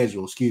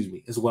schedule, excuse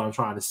me, is what I'm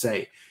trying to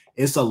say.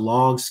 It's a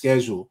long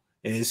schedule,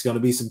 and it's going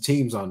to be some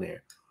teams on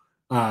there.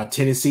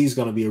 Tennessee is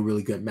going to be a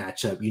really good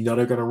matchup.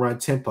 They're going to run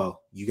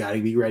tempo. You got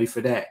to be ready for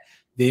that.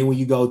 Then when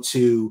you go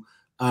to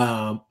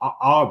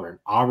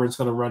Auburn's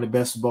going to run the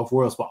best of both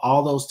worlds, but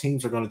all those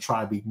teams are going to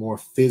try to be more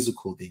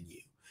physical than you.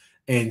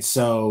 And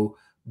so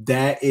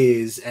that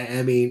is,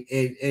 I mean,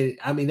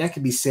 that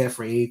can be said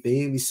for anything.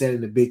 It can be said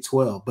in the Big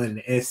 12, but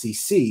in the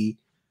SEC,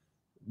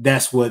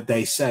 that's what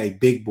they say,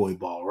 big boy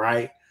ball,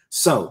 right?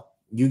 So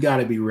you got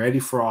to be ready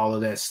for all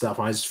of that stuff.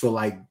 I just feel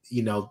like,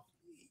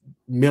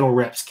 mental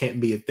reps can't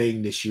be a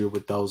thing this year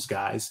with those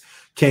guys.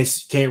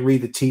 Can't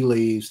read the tea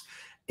leaves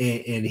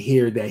and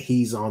hear that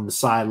he's on the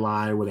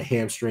sideline with a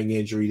hamstring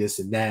injury, this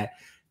and that.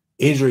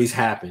 Injuries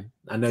happen.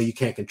 I know you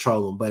can't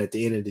control them, but at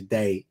the end of the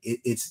day,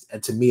 it's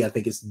to me, I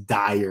think it's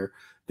dire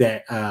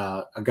that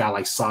a guy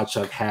like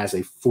Sawchuk has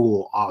a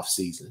full off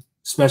season,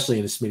 especially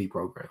in the Smitty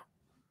program.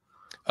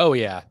 Oh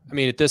yeah. I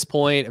mean, at this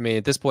point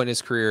in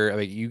his career, I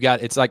mean,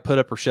 it's like put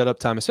up or shut up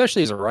time,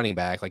 especially as a running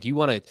back. Like, you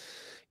want to,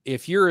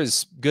 if you're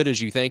as good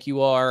as you think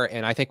you are,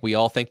 and I think we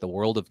all think the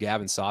world of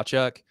Gavin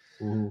Sawchuk,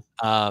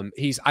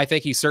 I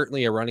think he's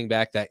certainly a running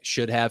back that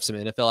should have some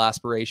NFL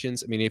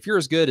aspirations. I mean, if you're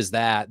as good as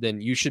that,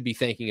 then you should be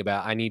thinking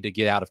about, I need to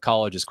get out of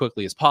college as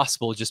quickly as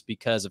possible, just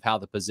because of how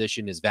the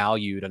position is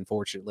valued,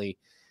 unfortunately,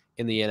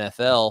 in the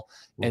NFL.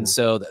 And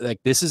so like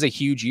this is a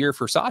huge year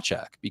for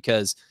Sawchuk,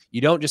 because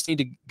you don't just need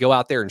to go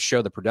out there and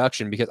show the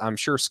production, because I'm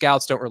sure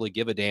scouts don't really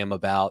give a damn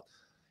about,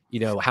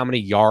 how many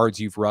yards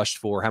you've rushed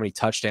for, how many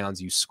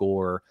touchdowns you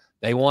score.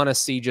 They want to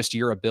see just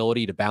your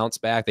ability to bounce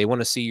back. They want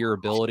to see your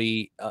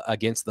ability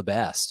against the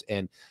best.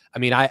 And I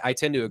mean, I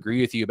tend to agree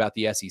with you about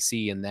the SEC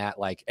in that,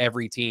 like,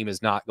 every team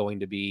is not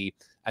going to be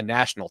a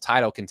national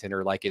title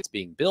contender like it's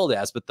being billed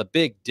as. But the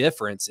big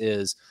difference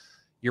is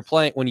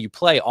when you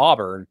play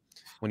Auburn,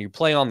 when you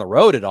play on the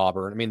road at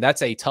Auburn, I mean,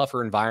 that's a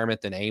tougher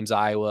environment than Ames,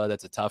 Iowa.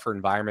 That's a tougher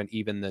environment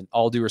even than,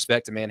 all due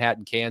respect to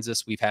Manhattan,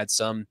 Kansas. We've had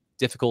some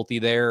difficulty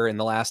there in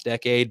the last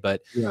decade,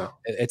 but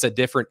it's a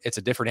different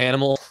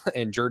animal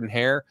and Jordan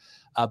Hare.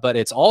 But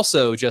it's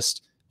also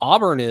just,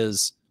 Auburn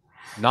is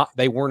not,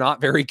 they were not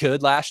very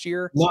good last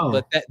year,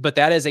 but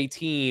that is a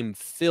team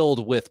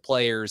filled with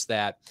players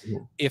that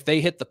if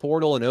they hit the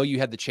portal and OU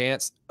had the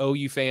chance,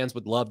 OU fans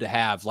would love to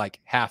have like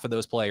half of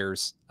those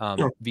players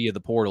via the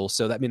portal.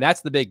 So that, I mean,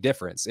 that's the big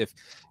difference. If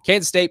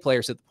Kansas State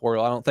players hit the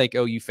portal, I don't think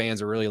OU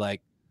fans are really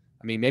like,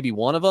 I mean, maybe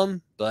one of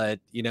them,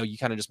 but you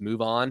kind of just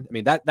move on. I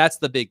mean, that's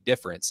the big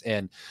difference.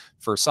 And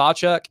for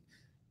Sawchuk,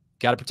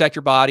 got to protect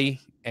your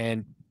body.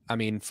 And I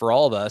mean, for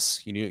all of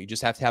us, you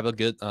just have to have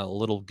a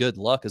little good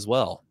luck as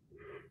well.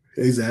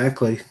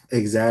 Exactly.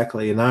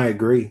 And I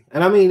agree.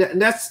 And I mean,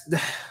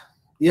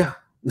 yeah,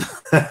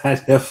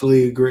 I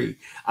definitely agree.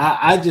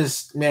 I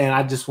just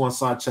want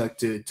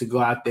Sawchuk to go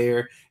out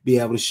there, be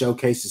able to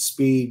showcase the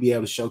speed, be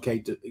able to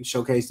showcase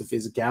the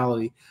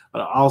physicality.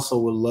 But I also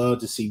would love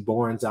to see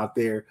Barnes out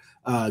there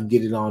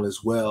get it on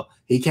as well.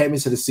 He came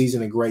into the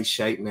season in great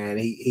shape, man.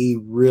 He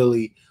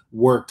really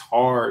worked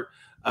hard,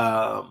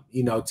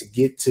 to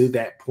get to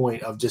that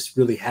point of just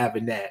really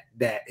having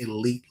that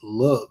elite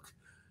look.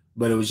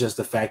 But it was just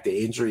the fact of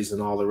injuries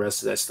and all the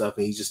rest of that stuff.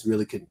 And he just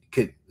really could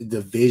the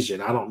vision.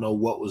 I don't know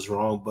what was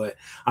wrong, but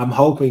I'm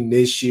hoping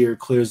this year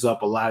clears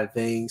up a lot of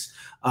things.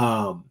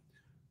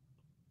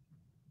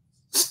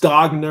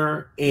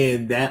 Stogner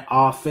and that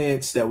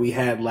offense that we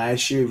had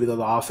last year, even though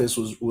the offense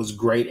was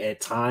great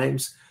at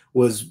times,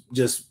 was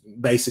just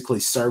basically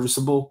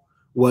serviceable.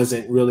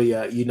 Wasn't really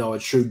a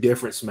true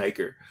difference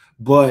maker.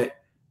 But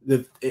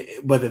the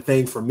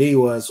thing for me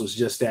was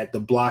just that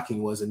the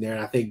blocking wasn't there.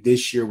 And I think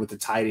this year with the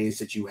tight ends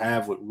that you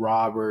have with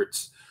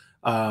Roberts,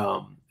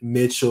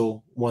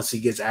 Mitchell, once he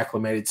gets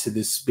acclimated to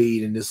this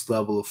speed and this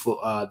level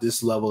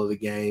of the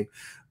game,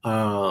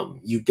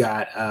 you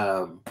got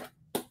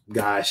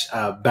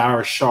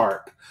Bauer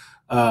Sharp,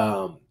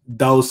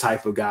 those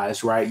type of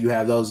guys, right? You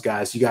have those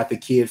guys. You got the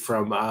kid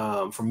from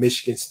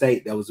Michigan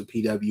State that was a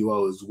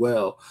PWO as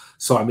well.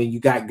 So I mean, you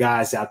got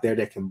guys out there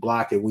that can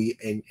block,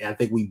 and I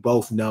think we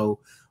both know,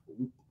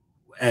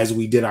 as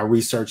we did our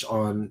research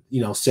on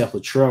Seth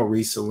Luttrell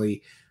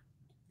recently,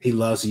 he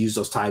loves to use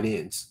those tight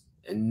ends,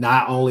 and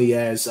not only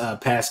as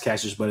pass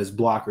catchers but as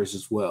blockers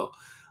as well.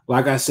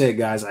 Like I said,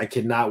 guys, I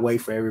cannot wait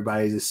for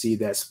everybody to see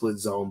that split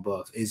zone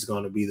buff. It's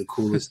going to be the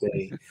coolest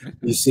thing.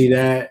 You see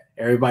that?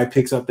 Everybody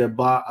picks up their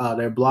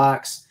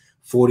blocks,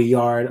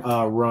 40-yard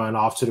run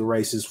off to the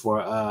races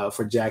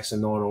for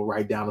Jackson Arnold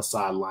right down the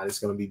sideline. It's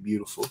going to be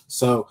beautiful.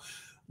 So,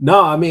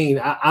 no, I mean,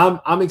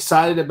 I'm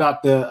excited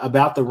about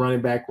the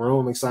running back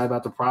room. I'm excited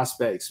about the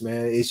prospects,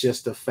 man. It's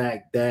just the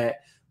fact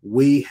that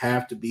we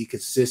have to be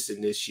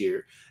consistent this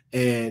year.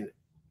 And,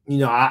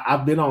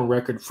 I've been on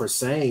record for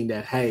saying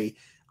that, hey,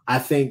 I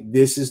think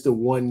this is the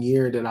one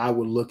year that I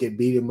would look at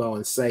BMO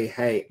and say,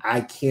 hey,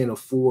 I can't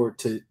afford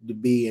to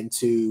be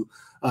into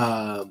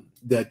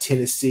the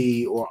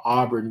Tennessee or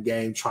Auburn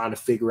game trying to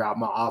figure out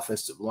my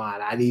offensive line.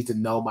 I need to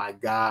know my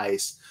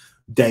guys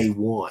day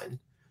one.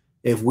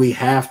 If we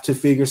have to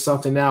figure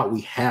something out,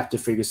 we have to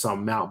figure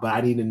something out. But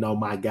I need to know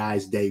my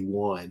guys day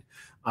one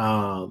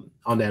on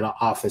that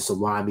offensive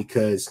line,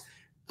 because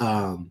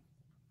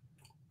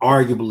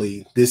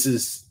arguably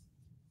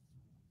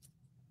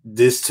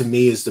this to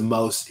me is the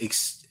most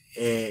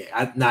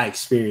not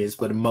experienced,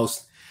 but the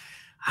most,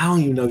 I don't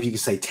even know if you can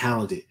say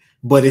talented,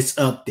 but it's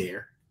up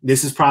there.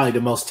 This is probably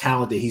the most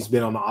talented he's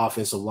been on the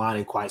offensive line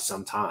in quite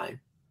some time.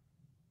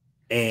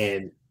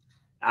 And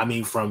I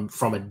mean, from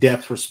a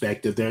depth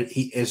perspective,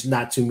 there's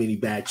not too many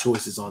bad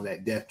choices on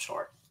that depth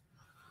chart.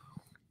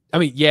 I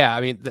mean, yeah.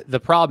 I mean, the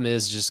problem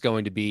is just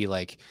going to be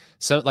like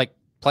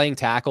playing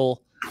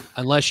tackle,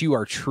 unless you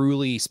are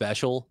truly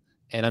special.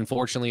 And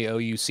unfortunately,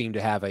 OU seemed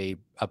to have a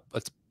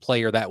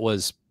player that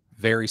was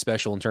very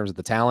special in terms of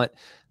the talent,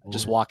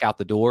 just walk out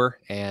the door.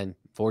 And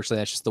unfortunately,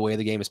 that's just the way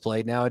the game is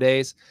played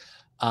nowadays.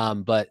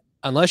 But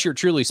unless you're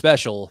truly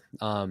special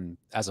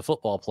as a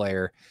football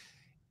player,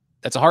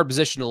 that's a hard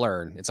position to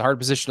learn. It's a hard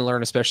position to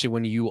learn, especially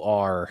when you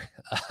are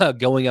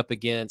going up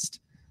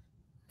against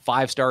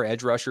 5-star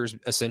edge rushers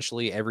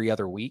essentially every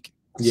other week.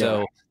 Yeah.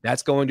 So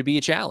that's going to be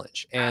a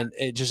challenge. And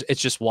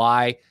it's just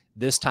why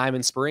this time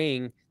in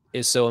spring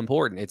is so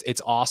important.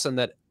 It's awesome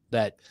that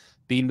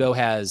Beanbo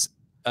has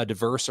a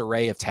diverse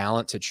array of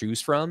talent to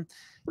choose from.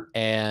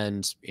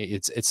 And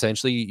it's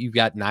essentially, you've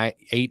got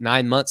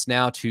 9 months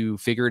now to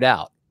figure it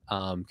out.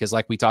 Because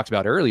like we talked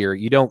about earlier,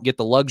 you don't get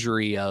the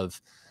luxury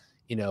of,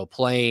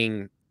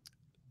 playing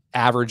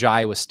average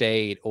Iowa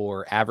State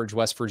or average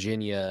West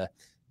Virginia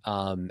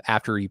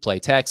after you play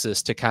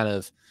Texas to kind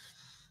of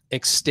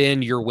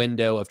extend your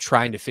window of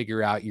trying to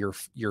figure out your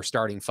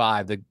starting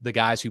five, the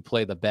guys who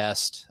play the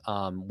best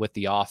with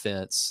the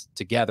offense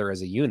together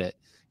as a unit.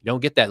 You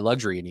don't get that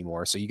luxury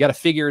anymore. So you got to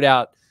figure it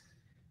out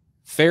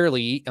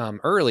fairly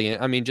early.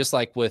 I mean, just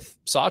like with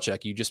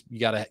Sawchuk, you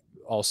got to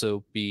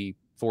also be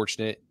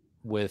fortunate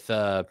with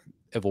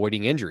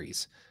avoiding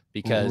injuries,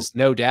 because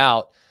no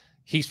doubt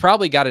he's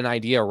probably got an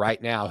idea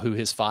right now who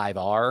his five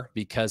are,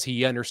 because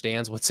he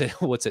understands what's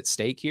at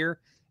stake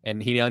here,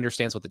 and he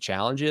understands what the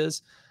challenge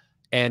is.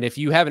 And if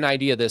you have an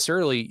idea this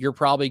early, you're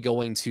probably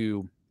going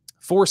to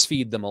force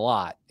feed them a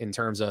lot in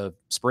terms of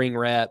spring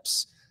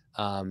reps,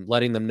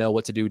 letting them know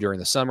what to do during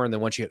the summer. And then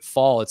once you hit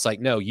fall, it's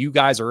like, no, you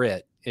guys are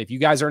it. If you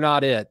guys are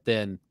not it,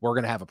 then we're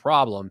going to have a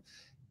problem.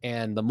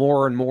 And the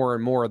more and more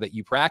and more that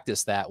you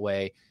practice that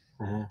way,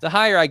 the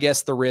higher, I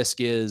guess, the risk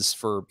is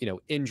for,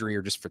 injury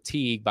or just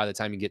fatigue by the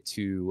time you get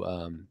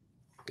to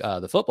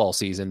the football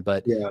season.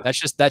 But that's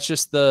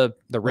just the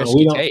risk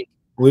you take.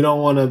 We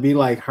don't want to be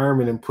like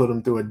Herman and put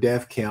him through a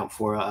death camp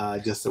for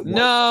just a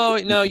no,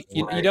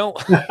 you don't.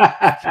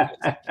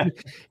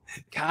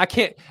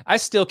 I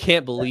still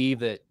can't believe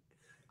that.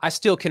 I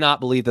still cannot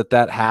believe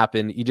that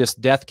happened. You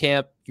just death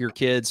camp your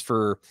kids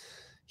for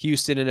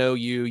Houston and OU.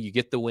 You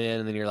get the win,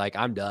 and then you're like,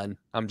 I'm done.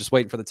 I'm just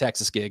waiting for the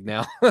Texas gig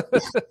now.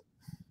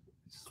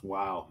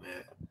 Wow,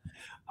 man.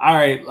 All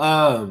right,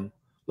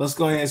 let's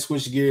go ahead and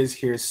switch gears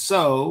here.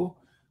 So,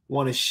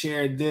 want to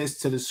share this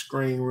to the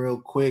screen real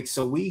quick.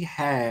 So we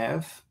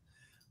have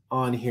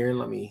on here,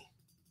 let me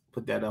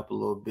put that up a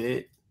little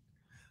bit.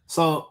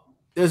 So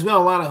there's been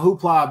a lot of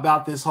hoopla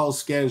about this whole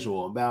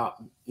schedule,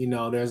 about,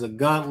 there's a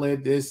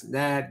gauntlet, this,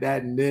 that,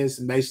 and this.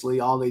 And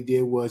basically all they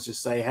did was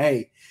just say,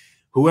 hey,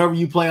 whoever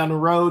you play on the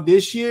road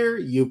this year,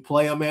 you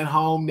play them at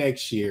home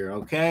next year.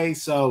 Okay.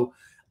 So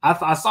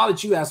I saw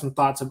that you had some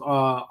thoughts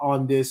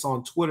on this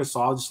on Twitter.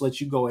 So I'll just let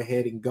you go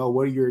ahead and go.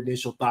 What are your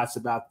initial thoughts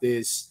about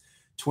this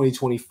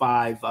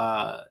 2025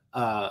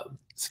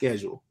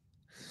 schedule?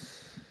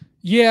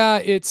 Yeah,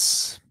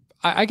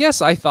 I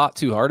guess I thought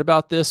too hard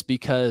about this,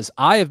 because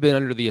I have been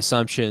under the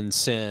assumption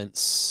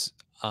since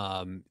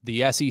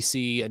the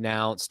SEC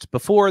announced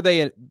before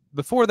they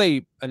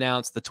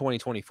announced the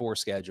 2024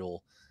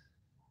 schedule,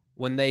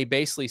 when they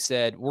basically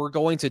said, we're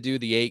going to do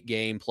the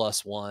 8-game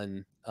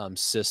 +1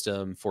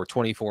 system for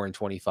 24 and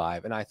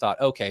 25. And I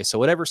thought, okay, so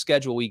whatever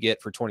schedule we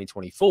get for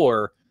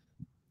 2024,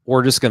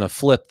 we're just going to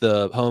flip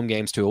the home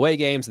games to away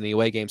games and the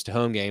away games to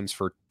home games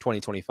for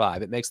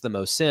 2025. It makes the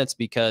most sense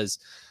because,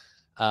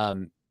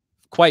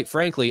 quite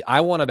frankly,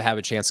 I want to have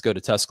a chance to go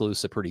to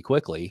Tuscaloosa pretty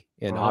quickly.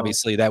 And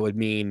obviously that would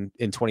mean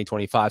in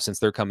 2025, since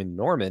they're coming to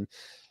Norman,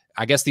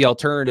 I guess the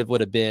alternative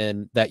would have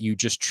been that you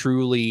just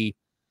truly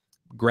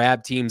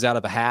grab teams out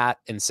of a hat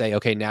and say,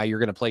 okay, now you're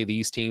going to play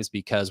these teams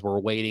because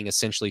we're waiting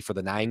essentially for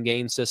the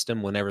 9-game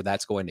system, whenever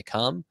that's going to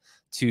come,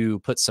 to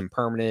put some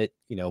permanent,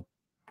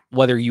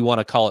 whether you want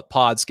to call it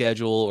pod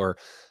schedule or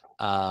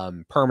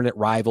permanent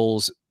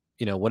rivals,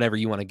 whenever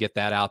you want to get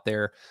that out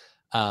there.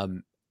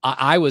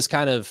 I was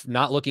kind of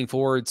not looking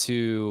forward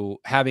to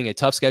having a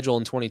tough schedule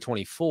in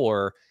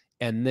 2024,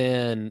 and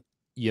then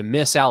you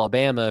miss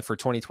Alabama for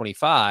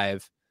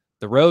 2025,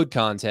 the road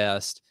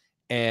contest.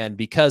 And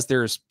because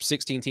there's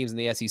 16 teams in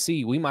the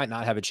SEC, we might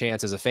not have a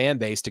chance as a fan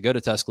base to go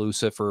to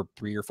Tuscaloosa for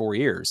 3 or 4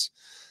 years.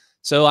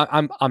 So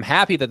I'm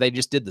happy that they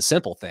just did the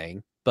simple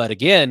thing. But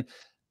again,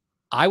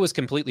 I was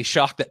completely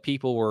shocked that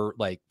people were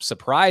like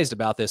surprised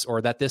about this,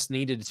 or that this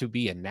needed to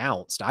be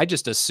announced. I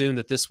just assumed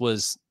that this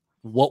was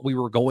what we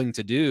were going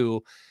to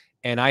do.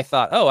 And I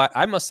thought, oh,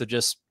 I must have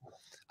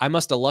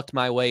lucked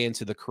my way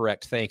into the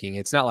correct thinking.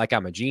 It's not like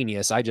I'm a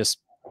genius.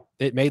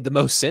 It made the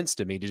most sense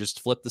to me to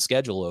just flip the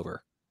schedule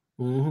over.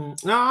 No,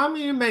 I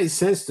mean, it made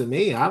sense to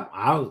me.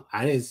 I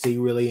didn't see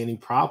really any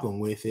problem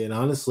with it,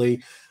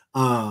 honestly.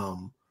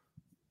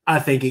 I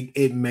think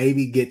it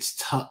maybe gets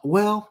tough.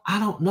 Well, I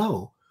don't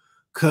know,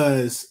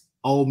 because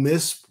Ole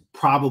Miss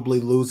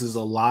probably loses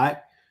a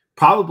lot.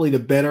 Probably the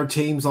better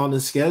teams on the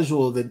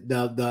schedule in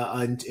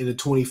the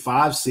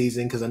 25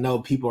 season, because I know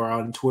people are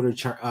on Twitter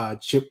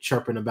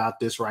chirping about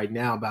this right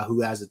now, about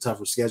who has a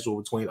tougher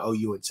schedule between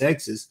OU and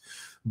Texas.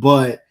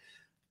 But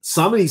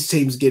some of these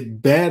teams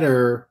get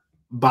better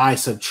by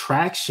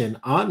subtraction,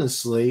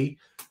 honestly.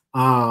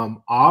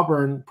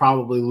 Auburn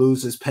probably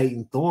loses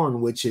Peyton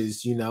Thorne, which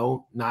is,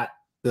 not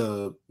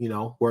the,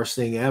 worst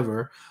thing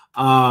ever.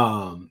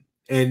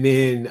 And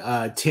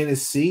then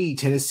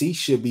Tennessee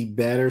should be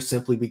better,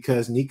 simply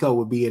because Nico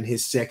would be in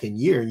his second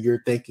year, and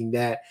you're thinking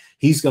that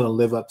he's going to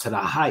live up to the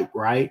hype,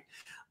 right?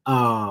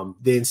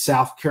 Then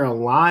South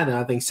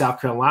Carolina, I think South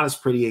Carolina's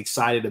pretty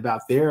excited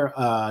about their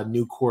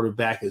new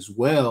quarterback as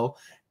well.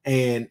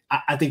 And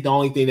I think the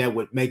only thing that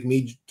would make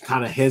me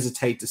kind of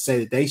hesitate to say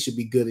that they should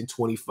be good in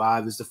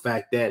 25 is the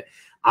fact that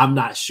I'm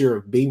not sure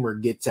if Beamer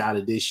gets out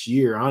of this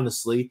year,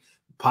 honestly.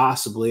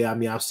 Possibly. I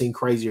mean, I've seen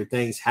crazier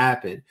things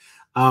happen.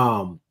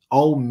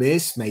 Ole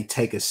Miss may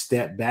take a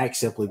step back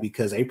simply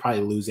because they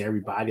probably lose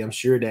everybody. I'm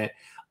sure that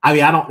I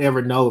mean, I don't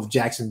ever know if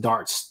Jackson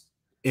Dart's,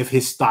 if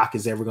his stock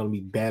is ever going to be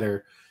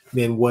better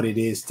than what it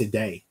is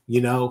today,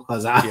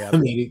 because I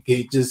mean,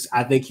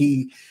 I think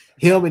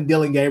him and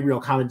Dylan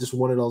Gabriel kind of just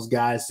one of those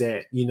guys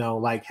that,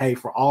 like, hey,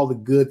 for all the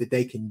good that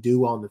they can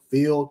do on the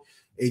field,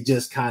 it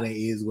just kind of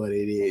is what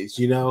it is,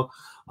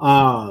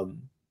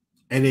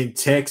 and then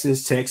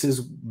Texas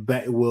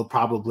will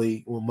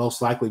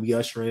most likely be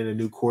ushering in a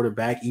new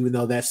quarterback, even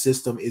though that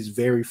system is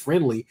very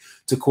friendly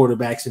to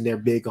quarterbacks and they're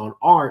big on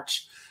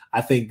arch.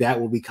 I think that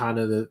will be kind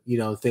of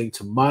the thing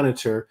to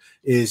monitor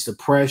is the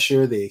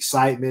pressure, the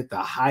excitement, the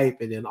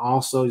hype, and then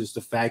also just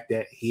the fact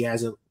that he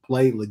hasn't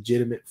played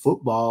legitimate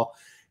football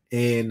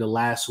in the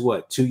last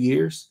 2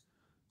 years,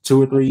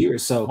 2 or 3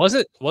 years. So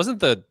wasn't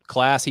the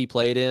class he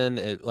played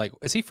in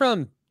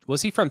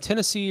was he from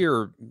Tennessee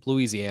or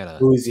Louisiana?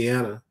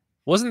 Louisiana.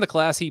 Wasn't the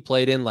class he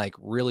played in like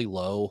really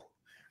low?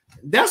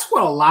 That's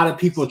what a lot of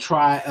people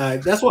try.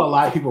 That's what a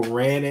lot of people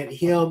ran at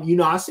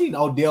him. I've seen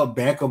Odell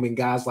Beckham and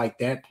guys like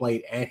that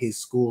played at his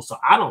school. So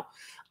I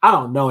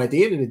don't know. At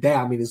the end of the day,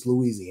 I mean, it's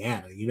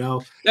Louisiana.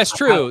 That's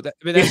true.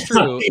 That's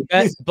true.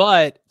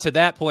 But to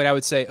that point, I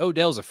would say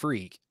Odell's a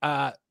freak.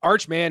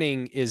 Arch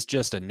Manning is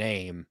just a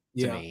name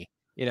to me.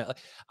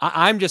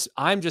 I'm just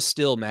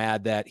still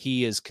mad that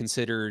he is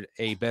considered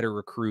a better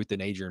recruit than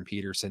Adrian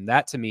Peterson.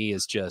 That to me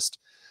is just.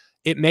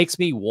 It makes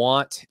me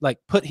want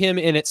put him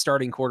in at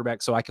starting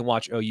quarterback so I can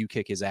watch OU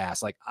kick his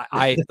ass.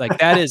 I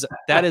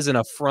that is an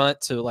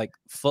affront to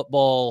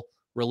football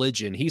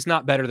religion. He's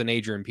not better than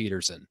Adrian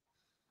Peterson.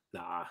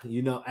 Nah,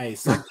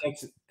 some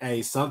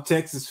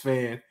Texas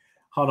fan.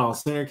 Hold on,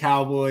 Center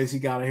Cowboys. He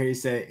got here. He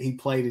said he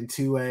played in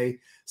 2A.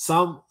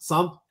 Some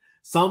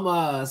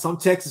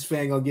Texas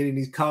fan gonna get in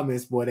these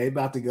comments, boy. They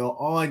about to go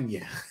on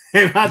you.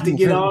 They about to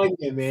get on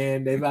you,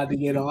 man. They about to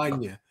get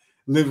on you.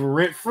 Living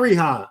rent free,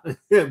 huh?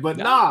 But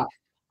nah,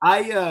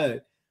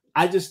 I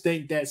just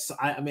think that's.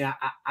 I mean,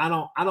 I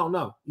don't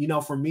know.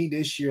 For me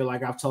this year,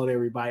 like I've told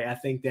everybody, I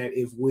think that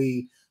if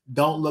we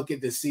don't look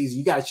at the season,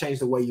 you got to change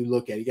the way you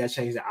look at it. You got to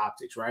change the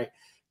optics, right?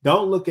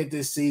 Don't look at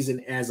this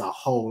season as a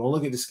whole. Don't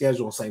look at the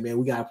schedule and say, man,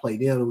 we got to play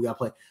them. We got to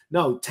play.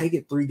 No, take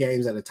it 3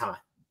 games at a time.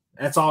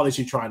 That's all that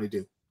you're trying to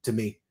do. To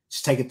me,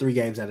 just take it 3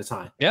 games at a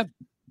time. Yeah,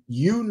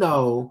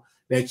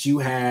 that you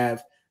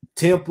have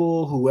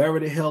Temple, whoever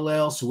the hell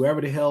else,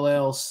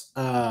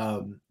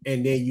 and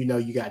then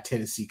you got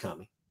Tennessee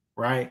coming,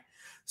 right?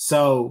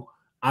 So,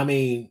 I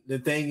mean, the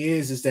thing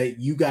is that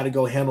you got to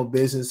go handle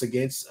business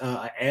against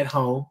at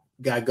home.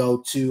 I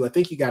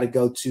think you got to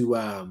go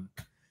to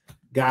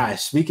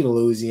guys. Speaking of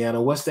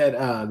Louisiana, what's that?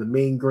 The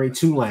Mean Green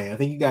Tulane. I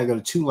think you got to go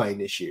to Tulane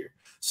this year.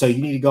 So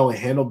you need to go and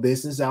handle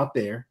business out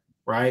there,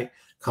 right?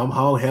 Come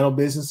home, handle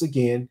business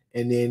again,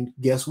 and then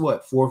guess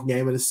what? 4th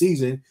game of the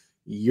season,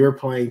 you're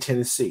playing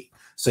Tennessee.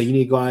 So you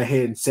need to go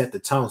ahead and set the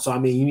tone. So, I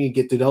mean, you need to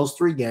get through those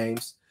 3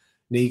 games.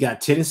 Then you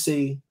got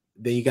Tennessee.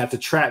 Then you got the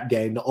trap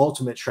game, the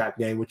ultimate trap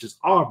game, which is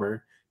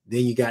Auburn.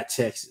 Then you got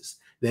Texas.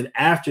 Then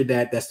after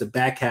that, that's the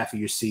back half of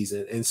your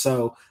season. And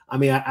so, I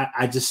mean,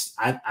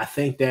 I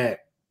think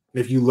that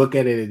if you look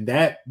at it in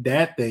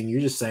that thing,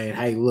 you're just saying,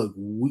 hey, look,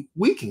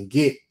 we can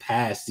get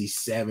past these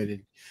 7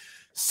 and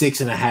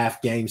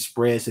 6.5 game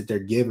spreads that they're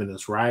giving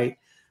us, right?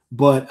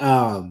 But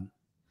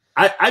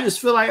I just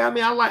feel like, I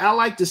mean, I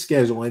like the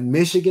schedule, and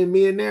Michigan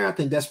being there, I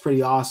think that's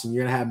pretty awesome.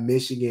 You're gonna have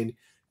Michigan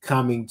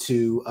coming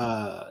to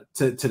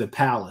the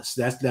Palace.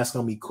 That's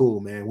gonna be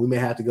cool, man. We may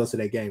have to go to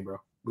that game, bro.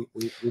 We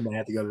may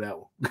have to go to that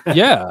one.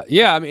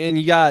 yeah. I mean, and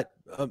you got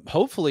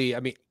hopefully.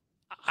 I mean,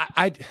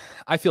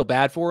 I feel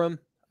bad for him,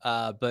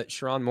 but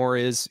Sherrone Moore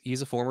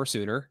he's a former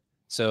Sooner,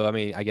 so I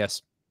mean, I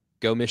guess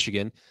go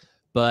Michigan,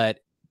 but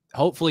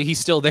hopefully he's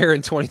still there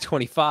in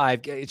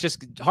 2025. It's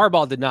just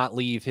Harbaugh did not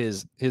leave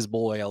his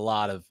boy a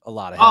lot of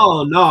help.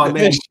 Oh no,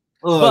 man.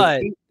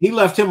 But he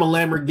left him a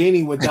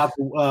Lamborghini without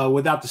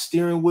the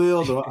steering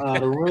wheel,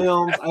 the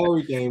rims,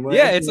 everything. Man.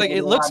 Yeah, it's like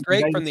it looks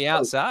great from the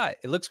outside.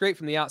 It looks great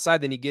from the outside.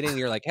 Then you get in, and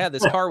you're like, "Yeah,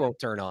 this car won't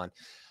turn on."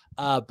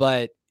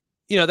 But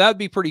that would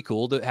be pretty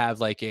cool to have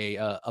like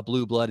a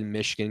blue blood in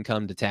Michigan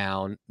come to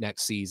town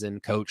next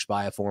season, coached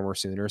by a former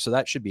Sooner. So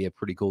that should be a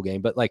pretty cool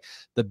game. But like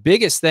the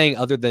biggest thing,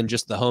 other than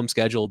just the home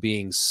schedule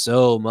being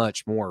so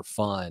much more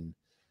fun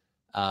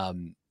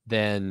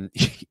than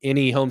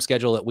any home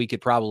schedule that we could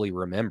probably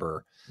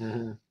remember,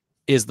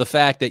 is the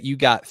fact that you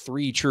got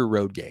 3 true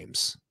road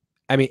games.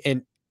 I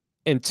mean,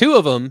 and 2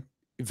 of them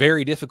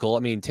very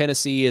difficult. I mean,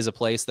 Tennessee is a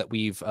place that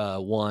we've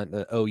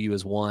won. OU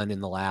has won in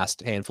the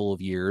last handful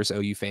of years.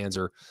 OU fans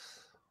are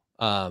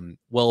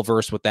well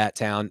versed with that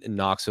town in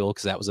Knoxville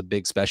because that was a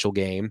big special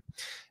game.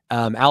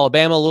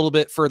 Alabama a little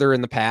bit further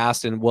in the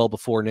past and well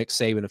before Nick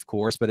Saban, of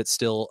course, but it's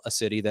still a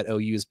city that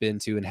OU has been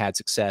to and had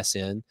success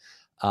in.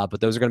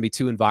 But those are going to be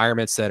 2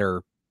 environments that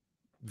are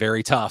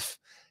very tough.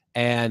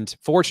 And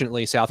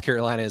fortunately, South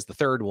Carolina is the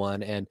 3rd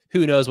one. And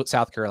who knows what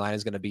South Carolina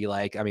is going to be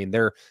like. I mean,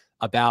 that's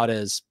about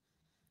as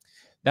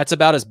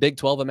Big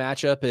 12 a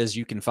matchup as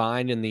you can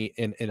find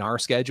in our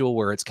schedule,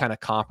 where it's kind of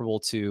comparable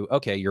to,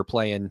 okay, you're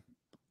playing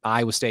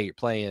Iowa State, you're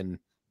playing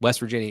West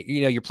Virginia,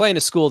 you're playing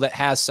a school that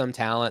has some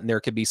talent, and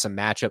there could be some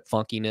matchup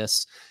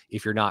funkiness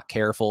if you're not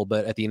careful.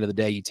 But at the end of the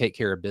day, you take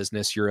care of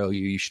business. You're OU.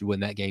 You should win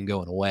that game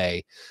going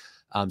away.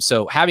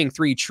 So having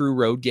 3 true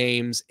road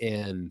games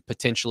in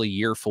potentially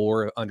year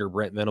 4 under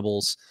Brent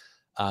Venables,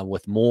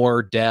 with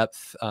more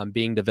depth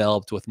being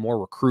developed, with more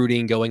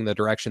recruiting going the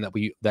direction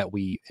that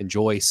we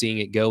enjoy seeing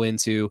it go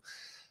into,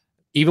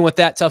 even with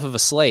that tough of a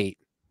slate.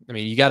 I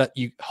mean,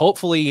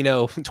 hopefully,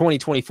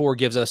 2024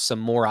 gives us some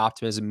more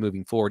optimism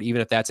moving forward,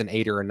 even if that's an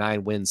 8 or a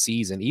 9 win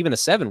season, even a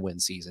 7 win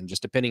season,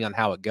 just depending on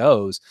how it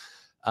goes.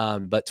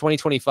 But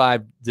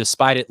 2025,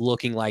 despite it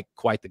looking like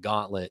quite the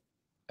gauntlet,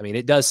 I mean,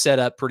 it does set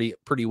up pretty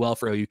well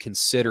for OU,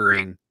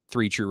 considering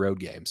 3 true road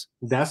games.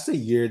 That's the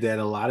year that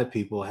a lot of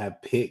people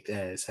have picked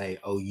as, hey,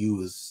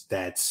 OU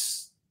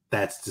that's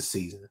the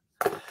season.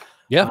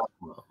 Yeah.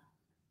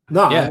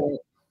 Yeah.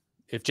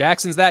 If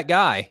Jackson's that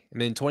guy, I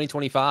mean,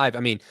 2025,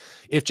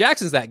 if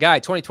Jackson's that guy,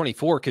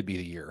 2024 could be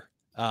the year,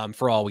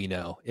 for all we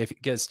know.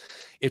 Because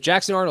if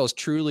Jackson Arnold is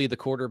truly the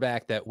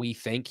quarterback that we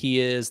think he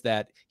is,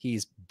 that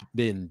he's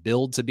been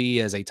billed to be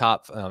as a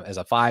top, as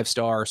a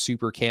 5-star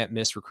super can't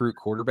miss recruit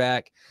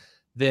quarterback,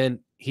 then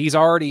he's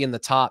already in the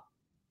top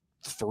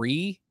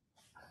 3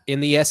 in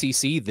the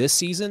SEC this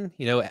season,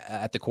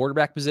 at the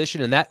quarterback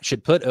position. And that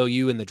should put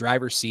OU in the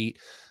driver's seat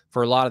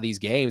for a lot of these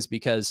games,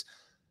 because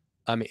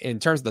in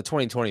terms of the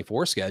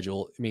 2024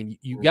 schedule,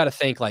 you got to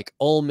think like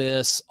Ole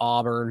Miss,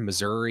 Auburn,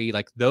 Missouri,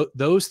 like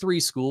those 3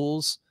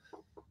 schools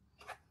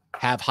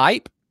have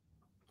hype,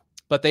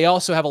 but they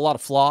also have a lot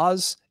of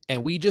flaws,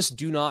 and we just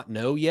do not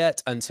know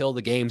yet until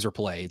the games are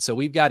played. So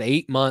we've got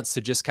 8 months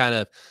to just kind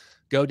of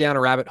go down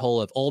a rabbit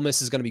hole of Ole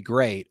Miss is going to be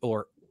great,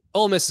 or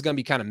Ole Miss is going to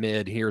be kind of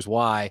mid. Here's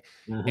why.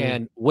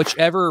 And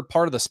whichever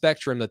part of the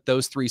spectrum that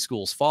those 3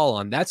 schools fall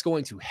on, that's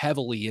going to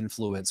heavily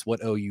influence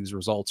what OU's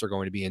results are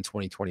going to be in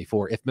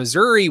 2024. If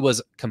Missouri was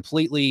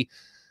completely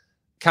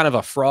kind of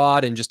a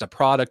fraud and just a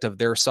product of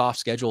their soft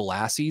schedule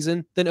last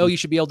season, then OU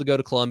should be able to go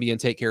to Columbia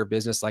and take care of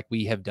business like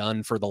we have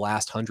done for the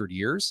last 100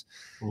 years.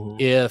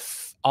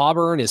 If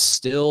Auburn is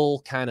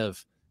still kind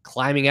of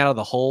climbing out of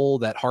the hole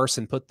that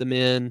Harsin put them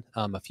in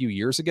a few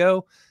years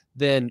ago,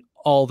 then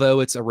although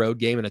it's a road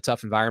game in a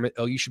tough environment,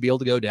 you should be able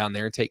to go down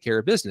there and take care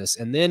of business.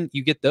 And then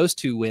you get those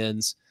 2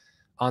 wins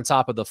on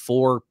top of the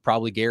 4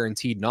 probably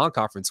guaranteed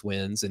non-conference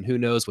wins. And who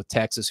knows with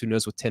Texas, who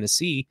knows with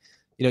Tennessee,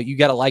 you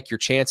got to like your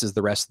chances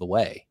the rest of the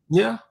way.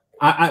 Yeah.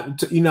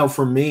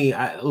 For me,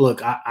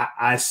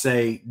 I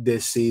say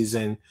this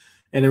season,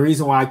 and the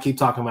reason why I keep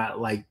talking about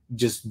like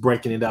just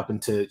breaking it up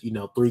into,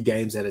 3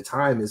 games at a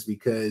time is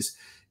because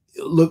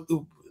look,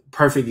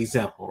 perfect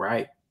example,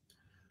 right?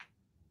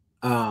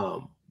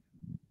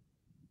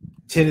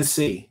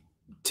 Tennessee,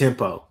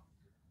 tempo,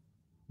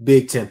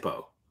 big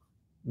tempo.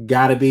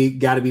 Gotta be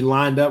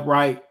lined up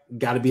right.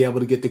 Got to be able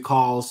to get the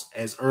calls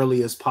as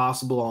early as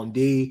possible on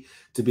D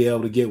to be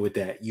able to get with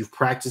that. You've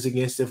practiced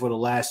against it for the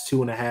last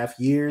 2.5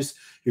 years.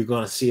 You're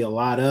going to see a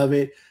lot of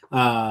it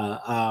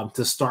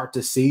to start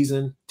the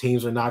season.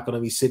 Teams are not going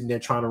to be sitting there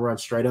trying to run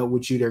straight up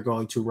with you. They're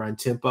going to run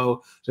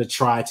tempo to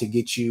try to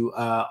get you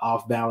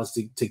off balance,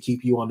 to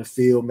keep you on the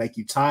field, make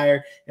you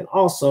tired, and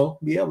also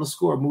be able to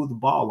score, move the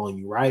ball on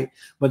you, right?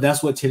 But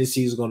that's what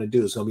Tennessee is going to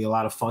do. It's going to be a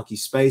lot of funky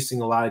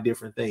spacing, a lot of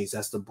different things.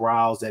 That's the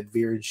browse, that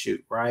veer and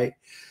shoot, right?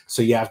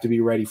 So you have to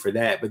be ready for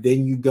that. But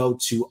then you go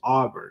to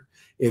Auburn.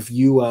 If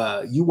you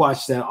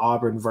watch that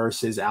Auburn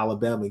versus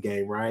Alabama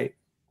game, right,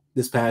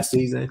 this past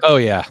season. Oh,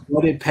 yeah.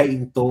 What did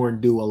Peyton Thorne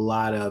do a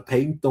lot of?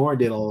 Peyton Thorne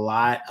did a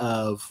lot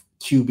of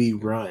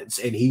QB runs,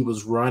 and he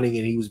was running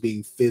and he was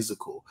being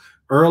physical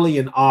early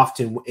and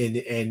often,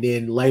 and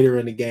then later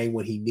in the game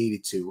when he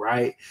needed to,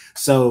 right?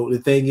 So the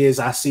thing is,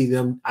 I see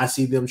them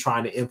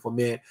trying to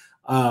implement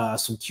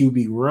some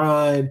QB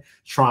run,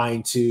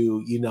 trying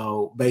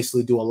to,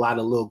 basically do a lot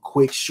of little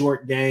quick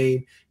short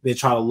game, then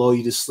try to lull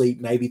you to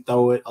sleep, maybe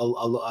throw it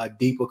a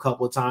deep a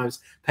couple of times.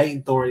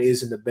 Peyton Thorne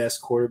isn't the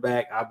best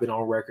quarterback. I've been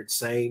on record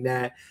saying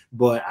that,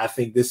 but I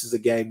think this is a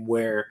game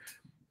where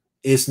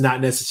it's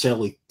not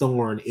necessarily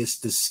Thorne, it's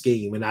the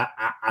scheme. And I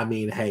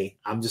mean, hey,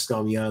 I'm just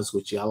gonna be honest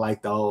with you. I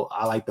like the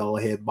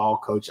old head ball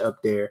coach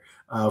up there.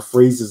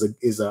 Freeze is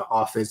he's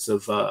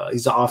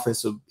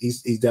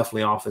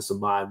definitely an offensive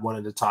mind, one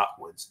of the top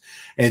ones.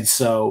 And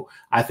so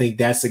I think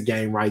that's a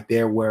game right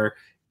there where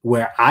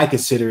I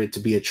consider it to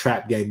be a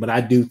trap game, but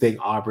I do think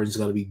Auburn's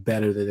going to be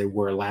better than they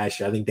were last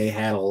year. I think they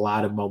had a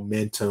lot of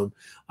momentum.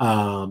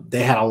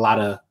 They had a lot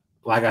of,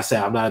 like I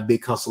said, I'm not a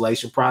big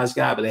consolation prize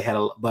guy, but they had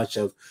a bunch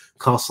of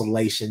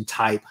consolation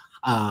type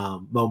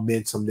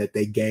momentum that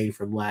they gained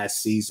from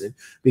last season,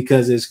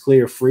 because it's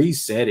clear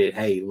Freeze said it.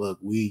 Hey, look,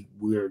 we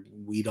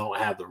don't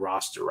have the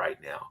roster right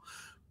now,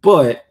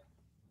 but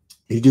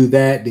you do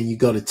that, then you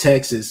go to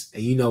Texas,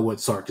 and you know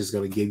what Sark is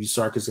going to give you.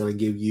 Sark is going to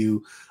give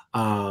you,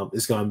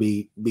 it's going to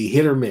be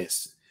hit or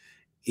miss.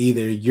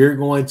 Either you're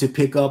going to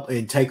pick up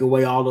and take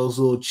away all those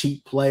little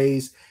cheap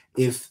plays.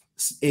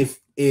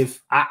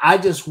 If I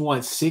just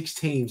want 6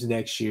 teams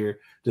next year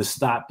to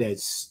stop that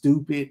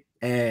stupid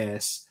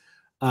ass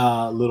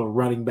little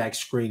running back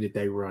screen that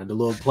they run, the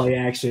little play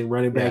action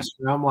running back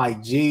screen. I'm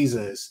like,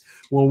 Jesus.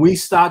 When we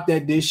stopped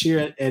that this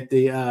year at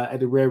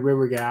the Red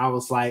River game, I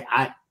was like,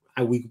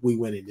 we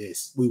winning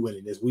this. We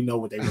winning this. We know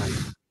what they running.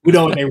 We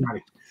know what they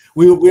running.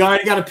 We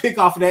already got a pick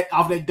off that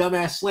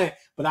dumbass slant,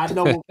 but I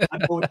know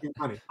what they're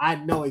running. I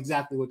know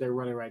exactly what they're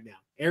running right now.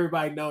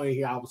 Everybody knowing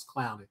here I was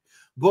clowning,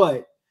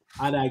 but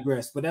I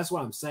digress. But that's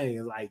what I'm saying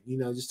is, like,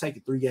 just take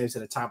it 3 games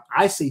at a time.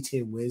 I see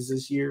 10 wins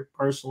this year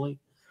personally.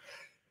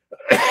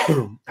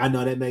 I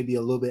know that may be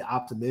a little bit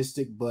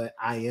optimistic, but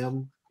I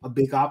am a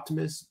big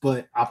optimist.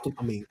 But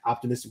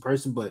optimistic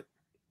person. But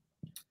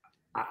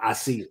I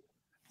see it.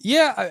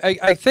 Yeah,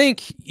 I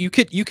think you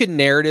could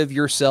narrative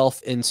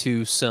yourself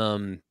into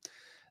some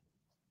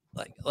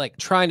like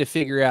trying to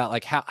figure out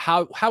like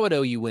how would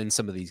OU win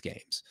some of these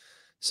games.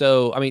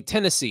 So I mean,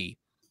 Tennessee's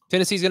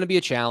going to be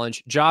a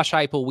challenge. Josh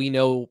Heupel, we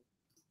know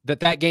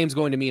that game's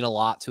going to mean a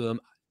lot to him.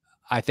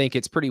 I think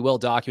it's pretty well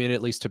documented,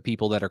 at least to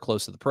people that are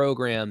close to the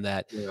program,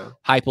 that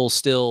Heupel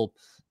still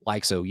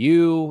likes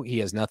OU. He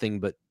has nothing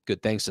but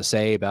good things to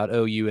say about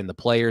OU and the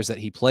players that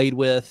he played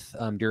with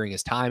during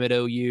his time at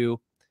OU.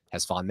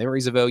 Has fond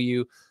memories of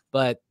OU,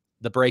 but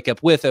the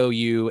breakup with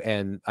OU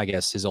and I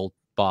guess his old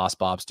boss,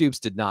 Bob Stoops,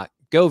 did not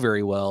go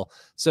very well.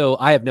 So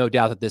I have no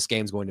doubt that this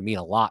game's going to mean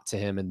a lot to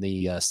him in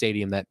the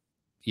stadium that,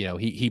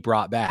 he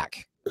brought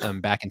back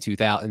in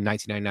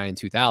 1999 and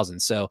 2000.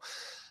 So,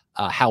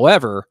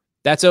 however,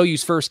 that's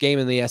OU's first game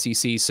in the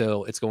SEC.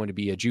 So it's going to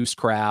be a juiced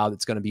crowd.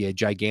 It's going to be a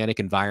gigantic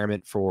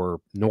environment for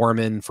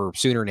Norman, for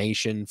Sooner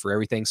Nation, for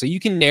everything. So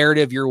you can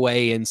narrative your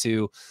way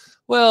into,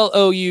 well,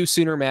 OU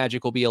Sooner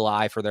Magic will be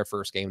alive for their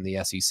first game in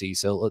the SEC.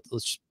 So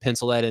let's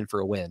pencil that in for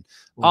a win.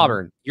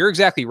 Auburn, you're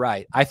exactly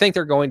right. I think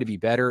they're going to be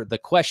better. The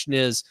question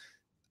is,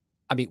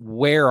 I mean,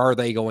 where are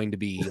they going to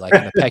be, like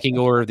in the pecking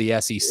order of the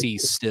SEC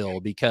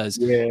still? Because,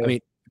 I mean,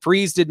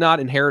 Freeze did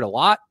not inherit a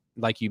lot,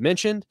 like you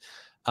mentioned,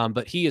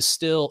 but he's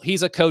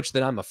a coach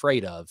that I'm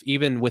afraid of,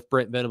 even with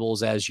Brent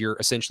Venables as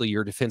essentially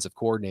your defensive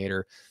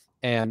coordinator.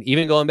 And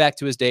even going back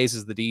to his days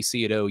as the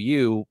DC at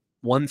OU,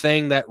 one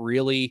thing that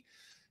really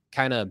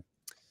kind of,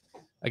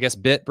 I guess,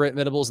 bit Brent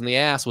Venables in the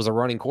ass was a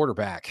running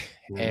quarterback.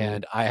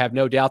 And I have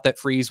no doubt that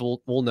Freeze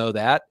will know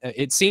that.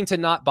 It seemed to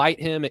not bite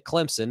him at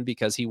Clemson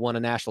because he won a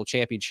national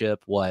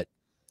championship, once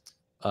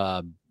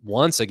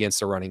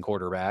against a running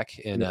quarterback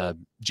in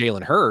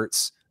Jalen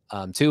Hurts.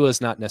 Tua's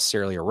not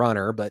necessarily a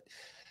runner, but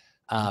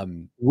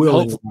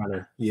willing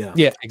runner.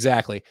 Yeah,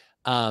 exactly.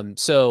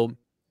 So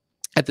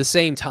at the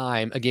same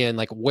time, again,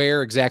 like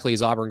where exactly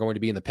is Auburn going to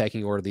be in the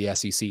pecking order of the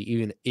SEC,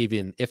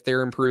 even if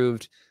they're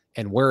improved,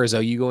 and where is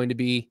OU going to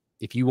be?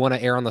 If you want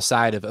to err on the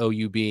side of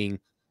OU being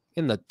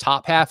in the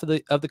top half of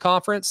the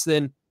conference,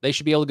 then they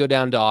should be able to go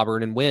down to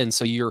Auburn and win.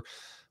 So you're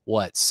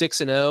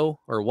 6-0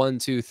 or 1,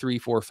 2, 3,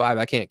 4, 5.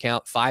 I can't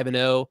count.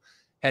 5-0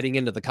 heading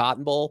into the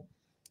Cotton Bowl.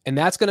 And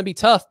that's going to be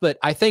tough. But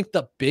I think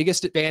the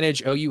biggest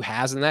advantage OU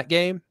has in that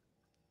game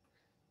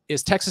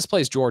is Texas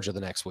plays Georgia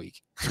the next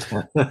week.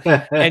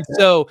 And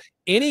so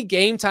any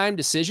game time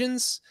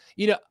decisions,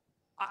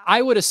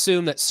 I would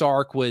assume that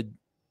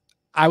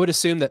I would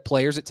assume that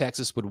players at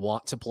Texas would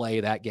want to play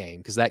that game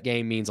because that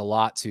game means a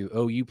lot to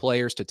OU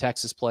players, to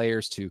Texas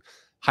players, to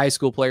high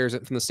school players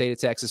from the state of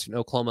Texas, from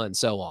Oklahoma, and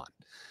so on.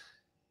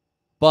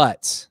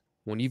 But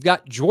when you've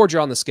got Georgia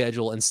on the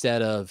schedule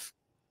instead of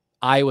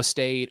Iowa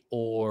State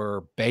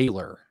or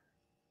Baylor,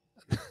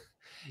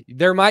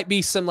 there might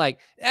be some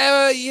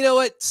you know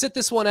what, sit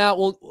this one out.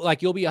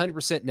 You'll be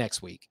 100%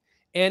 next week.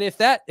 And if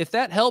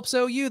that helps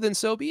OU, then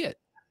so be it.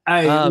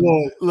 Hey,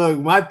 look,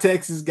 my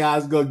Texas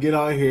guys gonna get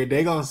on here.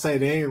 They gonna say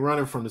they ain't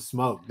running from the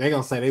smoke. They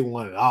gonna say they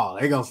won it all.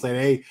 They gonna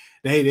say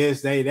they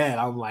this, they that.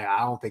 I'm like, I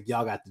don't think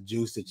y'all got the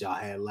juice that y'all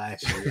had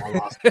last year. Y'all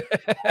lost.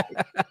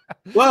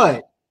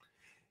 But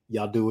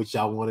y'all do what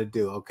y'all want to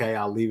do. Okay,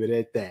 I'll leave it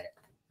at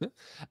that.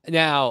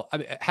 Now,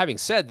 having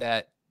said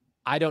that,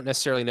 I don't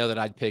necessarily know that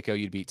I'd pick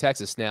OU to beat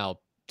Texas. Now,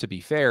 to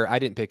be fair, I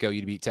didn't pick OU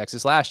to beat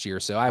Texas last year,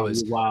 so I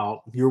was wild.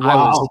 You're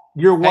wild.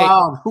 You're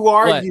wild. Who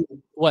are you?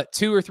 What,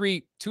 two or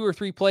three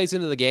plays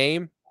into the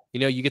game,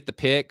 you get the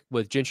pick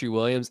with Gentry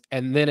Williams,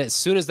 and then as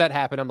soon as that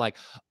happened, I'm like,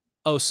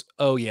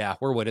 oh yeah,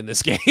 we're winning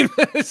this game.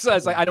 So I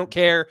was like, I don't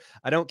care,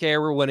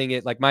 we're winning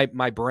it. Like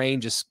my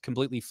brain just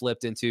completely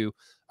flipped into,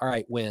 all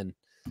right, win.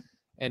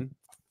 And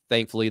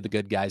thankfully, the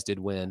good guys did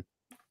win.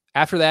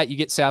 After that, you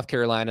get South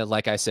Carolina.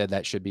 Like I said,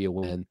 that should be a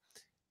win.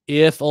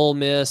 If Ole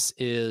Miss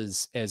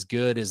is as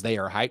good as they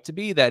are hyped to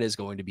be, that is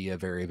going to be a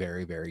very,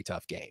 very, very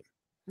tough game.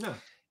 No.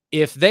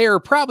 If they are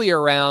probably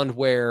around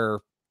where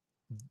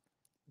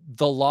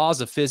the laws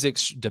of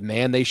physics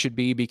demand they should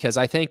be, because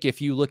I think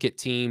if you look at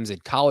teams in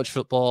college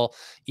football,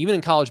 even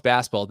in college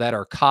basketball, that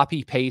are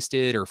copy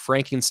pasted or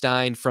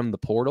Frankenstein from the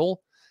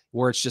portal,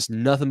 where it's just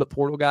nothing but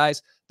portal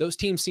guys, those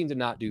teams seem to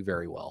not do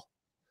very well.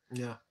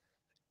 Yeah.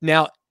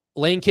 Now,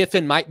 Lane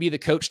Kiffin might be the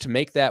coach to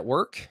make that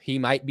work. He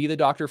might be the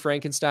Dr.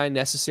 Frankenstein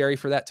necessary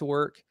for that to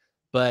work.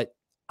 But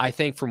I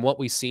think from what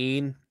we've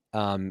seen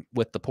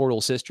with the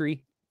portal's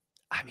history,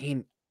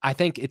 I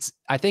think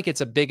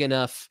it's a big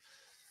enough,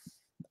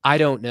 I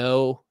don't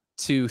know,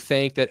 to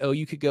think that, oh,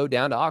 you could go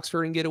down to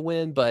Oxford and get a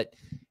win. But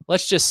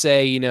let's just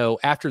say, you know,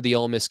 after the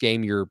Ole Miss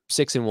game, you're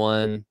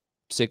 6-1,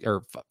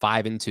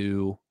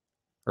 5-2,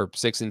 or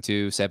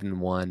 6-2,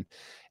 7-1.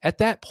 At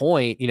that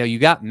point, you know, you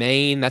got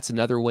Maine. That's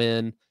another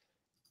win.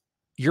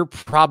 You're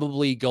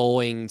probably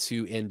going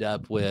to end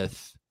up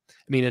with, I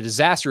mean, a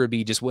disaster would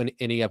be just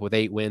ending up with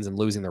 8 wins and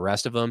losing the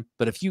rest of them.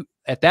 But if you,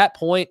 at that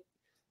point,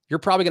 you're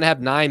probably going to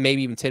have 9,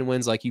 maybe even 10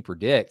 wins like you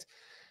predict.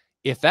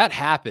 If that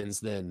happens,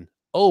 then,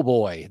 oh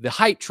boy, the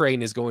hype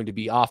train is going to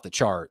be off the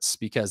charts,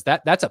 because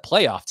that's a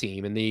playoff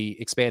team in the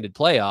expanded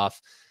playoff.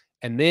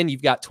 And then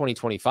you've got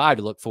 2025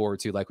 to look forward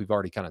to, like we've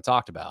already kind of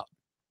talked about.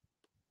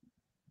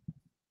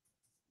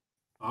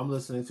 I'm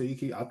listening to you. You're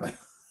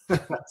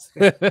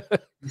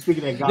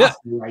speaking that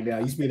gospel right now.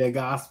 You speak that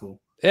gospel.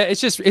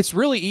 It's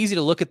really easy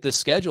to look at the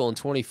schedule in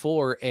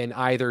 24 and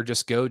either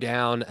just go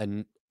down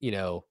and, you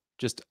know,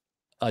 just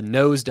a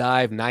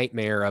nosedive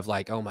nightmare of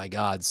like, oh my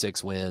God,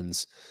 6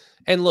 wins.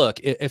 And look,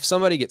 if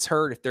somebody gets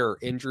hurt, if there are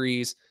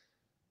injuries,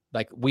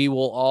 like, we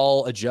will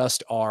all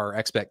adjust our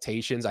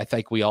expectations. I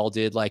think we all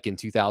did, like in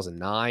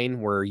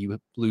 2009, where you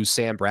lose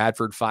Sam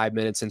Bradford 5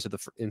 minutes into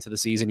the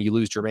season. You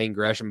lose Jermaine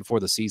Gresham before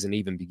the season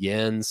even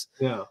begins.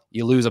 Yeah,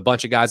 you lose a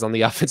bunch of guys on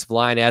the offensive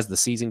line as the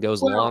season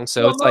goes along.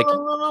 So it's like,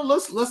 no.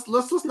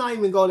 Let's not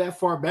even go that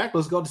far back.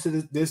 Let's go to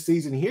this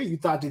season here. You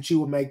thought that you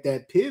would make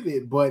that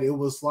pivot, but it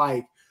was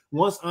like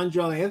once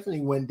Andre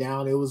Anthony went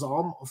down, it was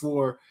all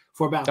for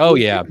about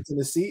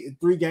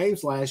 3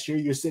 games last year.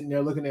 You're sitting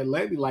there looking at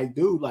Levy like,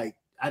 dude, like,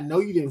 I know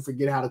you didn't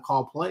forget how to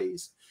call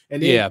plays.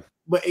 And then,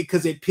 but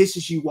because it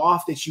pisses you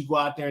off that you go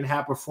out there and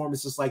have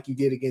performances like you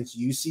did against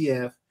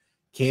UCF,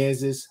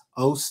 Kansas,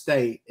 O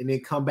State, and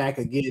then come back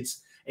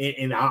against,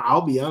 and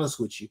I'll be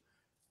honest with you,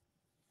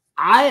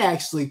 I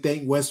actually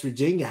think West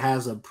Virginia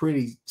has a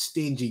pretty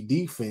stingy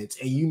defense,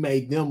 and you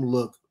made them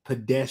look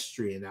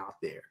pedestrian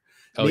out there.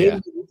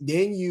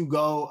 Then you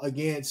go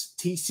against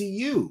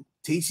TCU.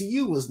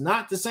 TCU was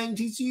not the same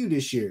TCU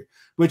this year,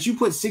 but you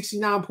put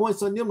 69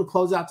 points on them to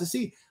close out the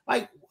season.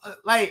 And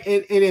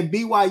in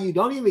BYU,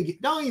 don't even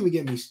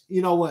get me.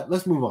 You know what?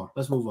 Let's move on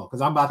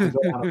because I'm about to go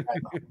out of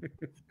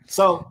that.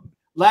 So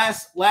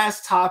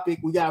last topic.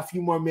 We got a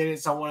few more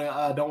minutes.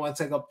 I don't want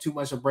to take up too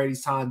much of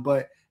Brady's time,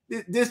 but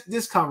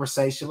this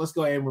conversation. Let's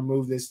go ahead and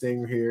remove this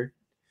thing here,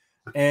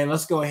 and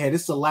let's go ahead.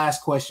 This is the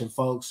last question,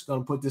 folks.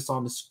 Gonna put this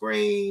on the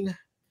screen.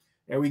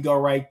 There we go,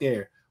 right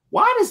there.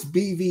 Why does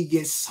BV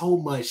get so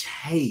much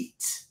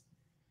hate?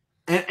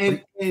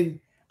 And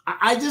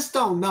I just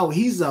don't know.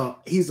 He's a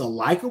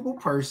likable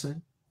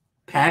person,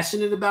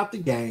 passionate about the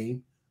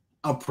game,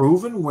 a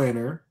proven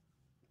winner,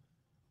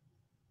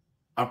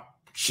 a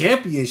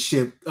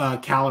championship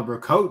caliber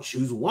coach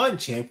who's won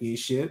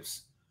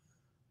championships.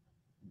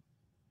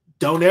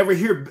 Don't ever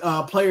hear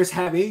players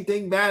have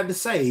anything bad to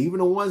say. Even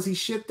the ones he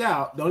shipped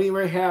out don't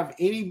even have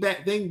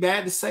anything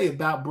bad to say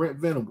about Brent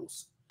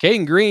Venables.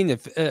 Caden Green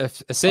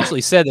essentially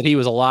said that he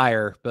was a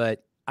liar,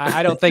 but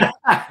I don't think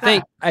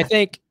I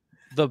think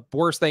the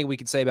worst thing we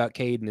can say about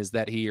Caden is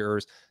that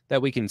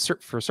that we can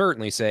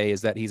certainly say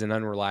is that he's an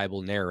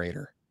unreliable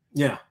narrator.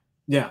 Yeah.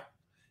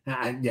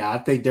 I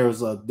think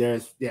don't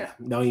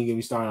even get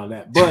me started on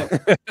that.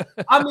 But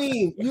I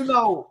mean, you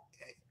know,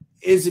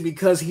 is it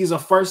because he's a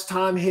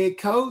first-time head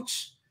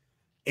coach?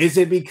 Is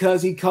it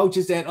because he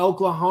coaches at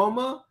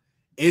Oklahoma?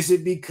 Is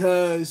it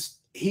because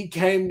he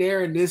came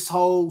there and this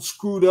whole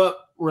screwed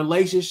up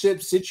relationship,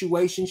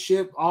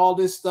 situationship, all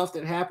this stuff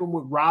that happened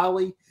with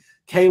Riley,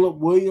 Caleb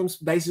Williams,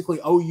 basically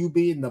OU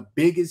being the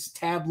biggest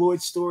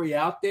tabloid story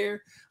out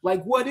there?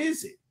 Like, what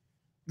is it?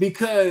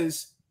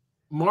 Because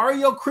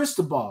Mario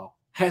Cristobal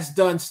has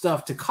done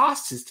stuff to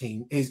cost his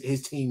team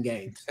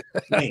games.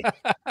 Man.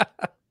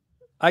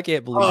 I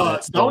can't believe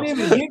that. Don't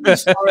even get me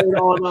started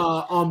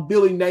on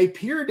Billy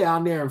Napier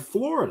down there in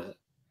Florida.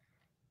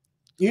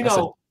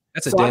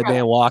 That's a dead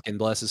man walking,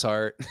 bless his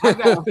heart. I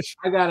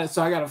got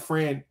a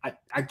friend.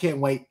 I can't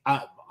wait.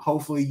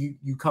 Hopefully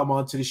you come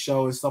onto the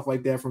show and stuff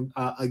like that from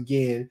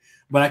again.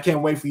 But I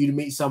can't wait for you to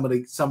meet some of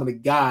the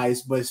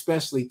guys, but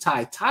especially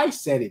Ty. Ty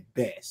said it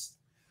best.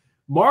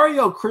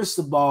 Mario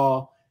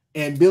Cristobal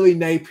and Billy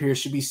Napier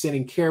should be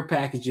sending care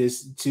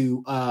packages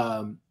to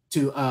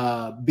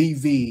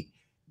BV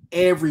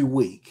every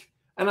week.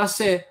 And I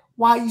said,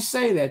 why you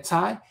say that,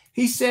 Ty?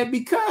 He said,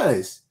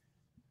 because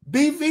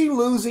BV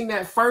losing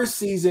that first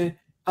season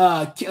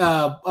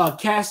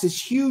cast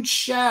this huge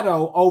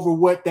shadow over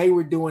what they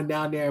were doing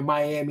down there in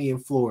Miami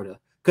and Florida.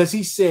 Because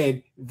he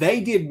said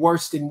they did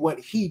worse than what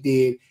he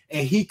did,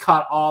 and he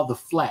caught all the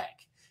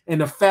flack.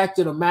 And the fact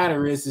of the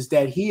matter is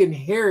that he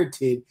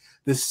inherited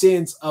the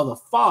sins of the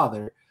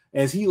father,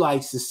 as he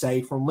likes to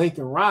say, from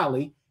Lincoln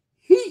Riley.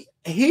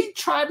 He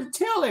tried to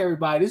tell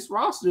everybody this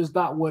roster is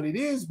not what it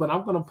is, but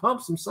I'm going to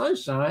pump some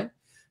sunshine.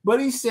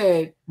 But he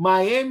said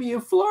Miami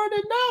and Florida,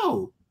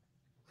 no,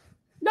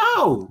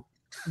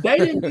 they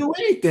didn't do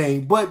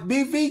anything. But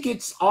BV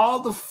gets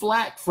all the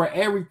flack for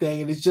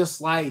everything, and it's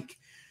just like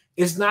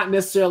it's not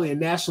necessarily a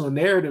national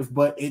narrative,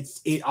 but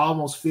it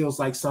almost feels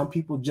like some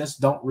people just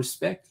don't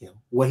respect him,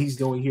 what he's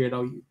doing here at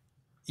OU.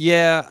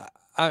 Yeah,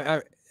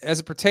 as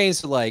it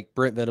pertains to like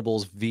Brent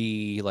Venables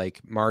v. like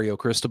Mario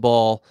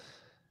Cristobal,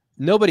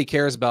 nobody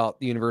cares about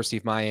the University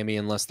of Miami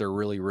unless they're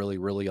really, really,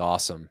 really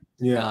awesome.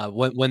 Yeah.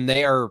 When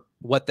they are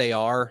what they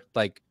are,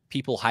 like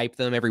people hype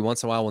them every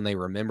once in a while when they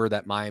remember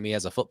that Miami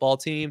has a football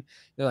team.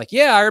 They're like,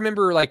 yeah, I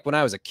remember like when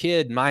I was a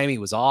kid, Miami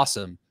was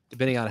awesome,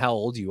 depending on how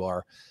old you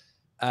are.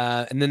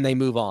 And then they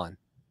move on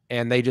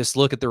and they just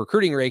look at the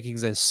recruiting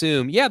rankings and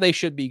assume, yeah, they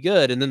should be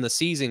good. And then the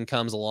season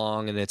comes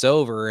along and it's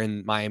over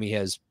and Miami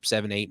has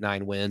 7, 8,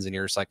 9 wins. And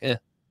you're just like,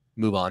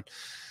 move on.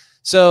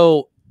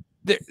 So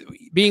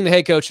being the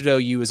head coach at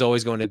OU is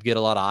always going to get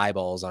a lot of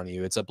eyeballs on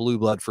you. It's a blue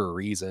blood for a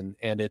reason.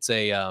 And it's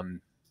a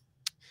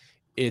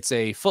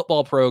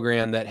football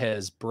program that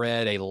has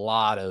bred a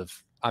lot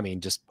of,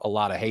 just a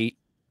lot of hate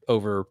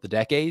over the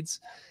decades.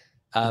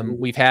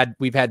 We've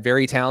had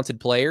very talented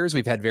players.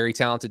 We've had very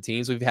talented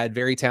teams. We've had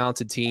very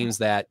talented teams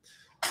that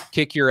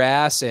kick your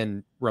ass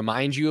and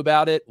remind you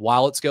about it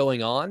while it's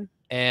going on.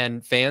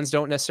 And fans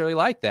don't necessarily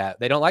like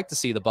that. They don't like to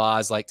see the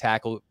boss like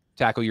tackle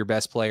your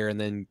best player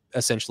and then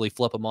essentially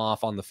flip them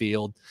off on the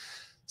field.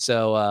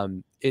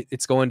 So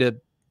it's going to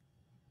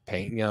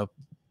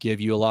give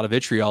you a lot of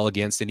vitriol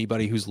against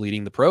anybody who's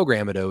leading the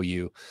program at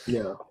OU.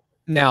 Yeah.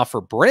 Now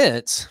for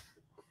Brent,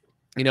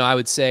 I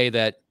would say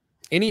that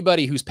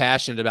anybody who's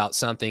passionate about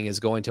something is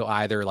going to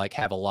either like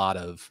they're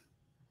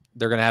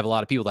going to have a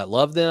lot of people that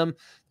love them.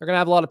 They're going to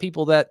have a lot of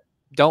people that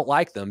don't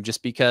like them,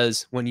 just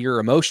because when you're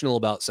emotional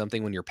about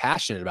something, when you're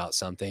passionate about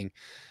something,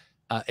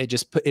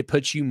 it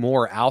puts you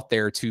more out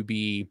there to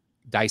be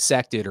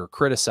dissected or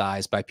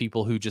criticized by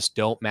people who just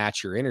don't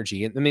match your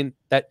energy. And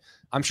that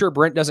I'm sure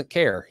Brent doesn't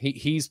care.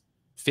 He's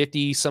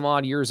 50 some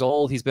odd years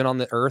old. He's been on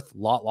the earth a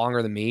lot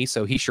longer than me.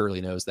 So he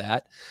surely knows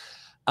that.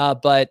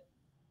 But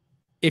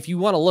if you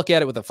want to look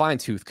at it with a fine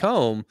tooth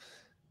comb,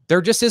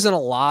 there isn't a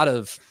lot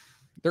of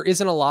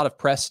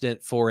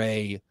precedent for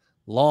a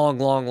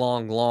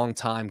long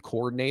time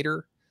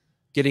coordinator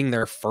getting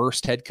their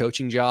first head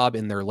coaching job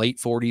in their late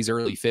 40s,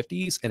 early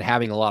 50s and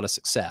having a lot of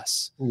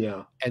success.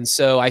 Yeah. And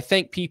so I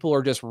think people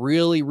are just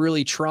really,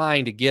 really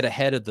trying to get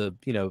ahead of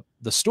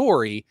the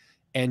story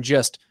and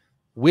just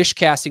wish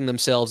casting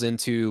themselves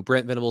into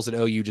Brent Venables at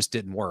OU just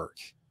didn't work.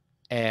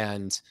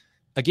 And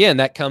again,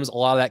 a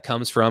lot of that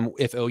comes from,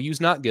 if OU's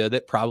not good,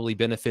 that probably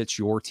benefits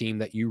your team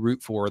that you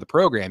root for, the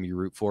program you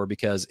root for,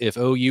 because if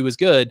OU is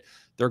good,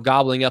 they're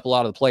gobbling up a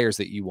lot of the players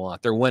that you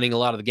want. They're winning a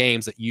lot of the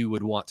games that you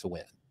would want to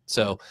win.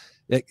 So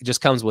it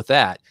just comes with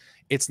that.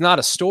 It's not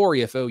a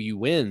story if OU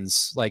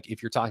wins. Like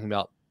if you're talking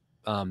about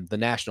the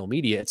national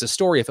media, it's a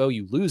story if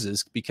OU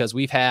loses, because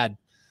we've had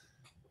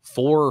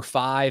 4 or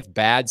 5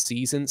 bad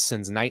seasons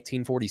since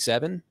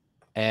 1947.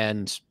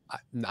 And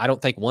I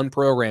don't think one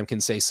program can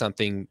say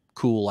something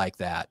cool like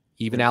that.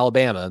 Even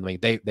Alabama,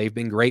 they've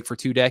been great for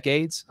 2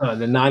 decades. The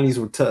 90s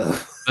were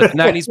tough. But the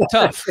 90s were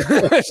tough.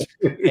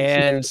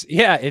 And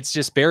yeah, it's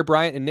just Bear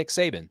Bryant and Nick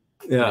Saban.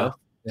 Yeah.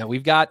 Now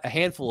we've got a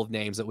handful of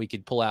names that we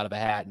could pull out of a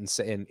hat and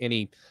say, and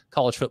any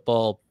college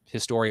football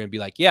historian would be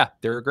like, yeah,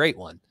 they're a great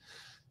one.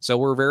 So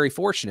we're very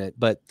fortunate.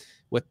 But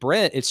with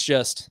Brent, it's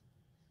just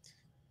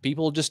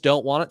people just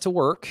don't want it to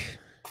work.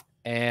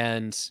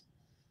 And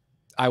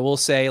I will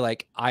say,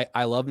 like,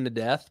 I love him to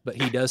death, but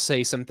he does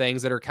say some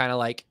things that are kind of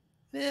like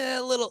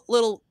a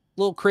little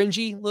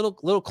cringy,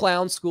 little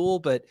clown school,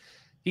 but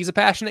he's a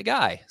passionate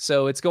guy.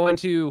 So it's going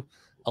to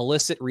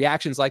elicit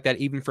reactions like that,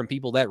 even from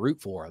people that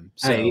root for him.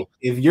 So hey,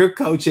 if your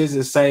coach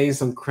is saying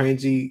some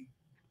cringy,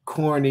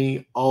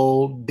 corny,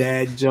 old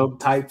dad joke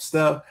type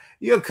stuff,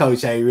 your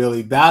coach ain't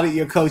really about it.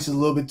 Your coach is a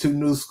little bit too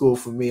new school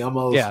for me. I'm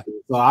old school.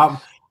 So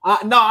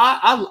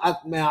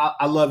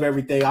I love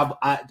everything.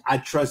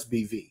 I trust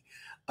BV.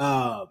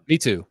 Me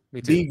too.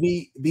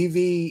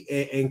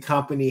 BV and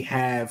company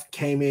have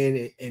came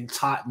in and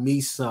taught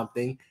me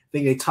something. I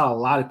think they taught a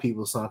lot of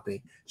people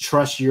something.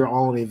 Trust your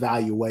own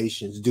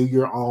evaluations. Do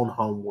your own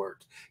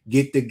homework.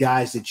 Get the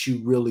guys that you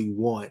really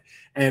want.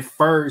 At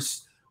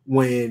first,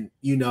 when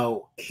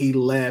he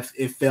left,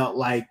 it felt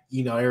like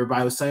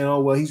everybody was saying,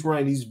 "Oh well, he's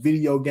running these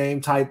video game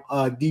type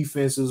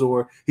defenses,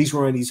 or he's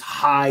running these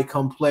high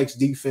complex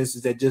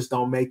defenses that just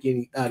don't make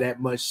any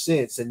that much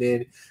sense." And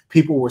then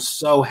people were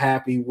so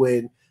happy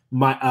when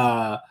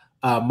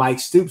Mike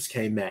Stoops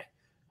came back.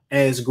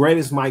 As great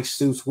as Mike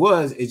Stoops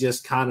was, it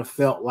just kind of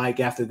felt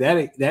like after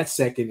that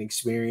second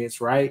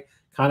experience, right?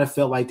 Kind of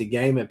felt like the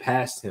game had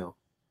passed him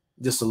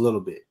just a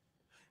little bit.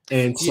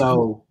 And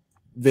so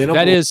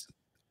that is.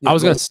 I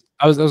was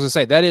gonna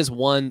say that is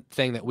one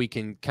thing that we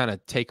can kind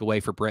of take away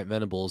for Brent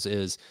Venables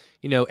is,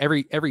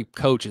 every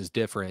coach is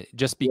different.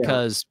 Just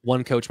because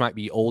one coach might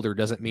be older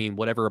doesn't mean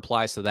whatever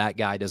applies to that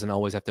guy doesn't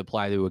always have to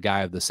apply to a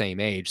guy of the same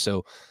age.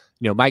 So,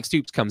 Mike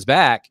Stoops comes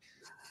back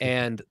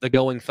and the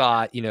going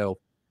thought,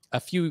 a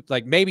few,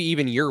 like maybe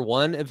even year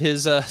one of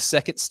his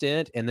second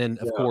stint. And then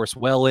of course,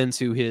 well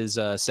into his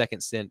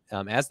second stint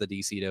as the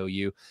DC at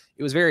OU,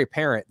 it was very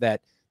apparent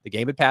that the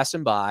game had passed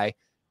him by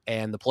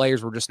and the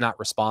players were just not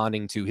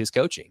responding to his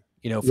coaching,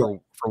 for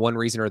one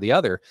reason or the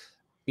other.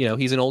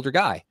 He's an older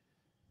guy.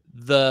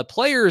 The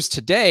players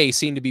today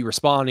seem to be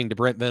responding to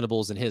Brent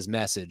Venables and his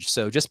message.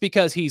 So just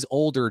because he's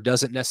older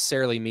doesn't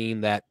necessarily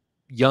mean that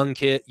young,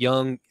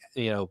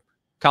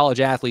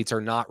 college athletes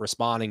are not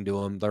responding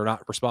to him. They're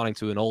not responding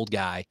to an old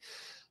guy.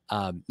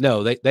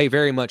 No, they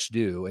very much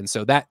do. And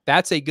so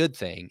that's a good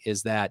thing,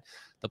 is that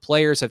the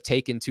players have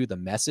taken to the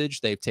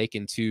message. They've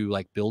taken to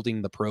like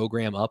building the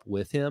program up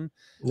with him.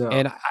 Yeah.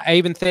 And I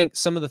even think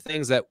some of the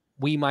things that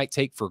we might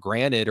take for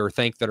granted or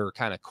think that are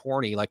kind of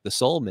corny, like the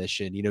soul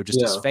mission,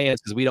 just as fans,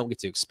 because we don't get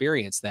to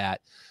experience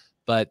that.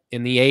 But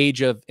in the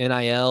age of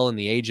NIL and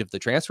the age of the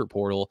transfer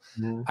portal,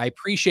 I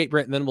appreciate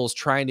Brent Venables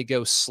trying to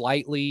go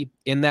slightly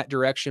in that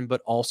direction,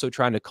 but also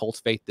trying to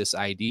cultivate this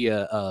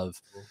idea of,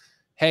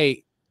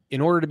 hey, in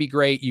order to be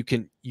great, you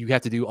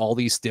have to do all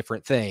these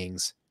different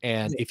things.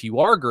 And if you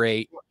are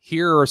great,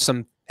 here are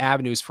some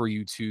avenues for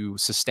you to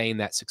sustain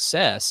that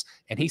success.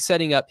 And he's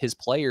setting up his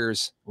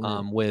players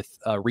with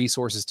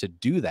resources to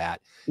do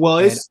that.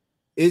 Well,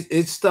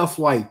 it's stuff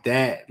like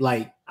that.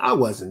 Like, I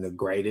wasn't the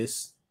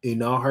greatest,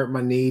 I hurt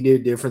my knee,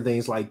 did different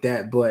things like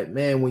that. But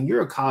man, when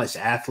you're a college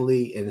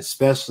athlete, and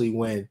especially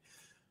when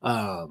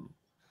I'll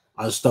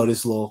just throw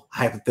this little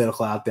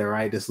hypothetical out there,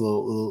 right? This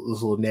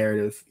little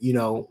narrative,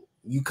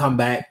 you come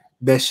back,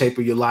 best shape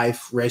of your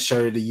life,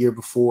 redshirted the year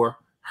before,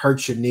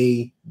 hurt your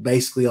knee,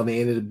 basically on the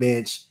end of the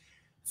bench,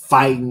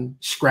 fighting,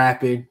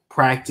 scrapping,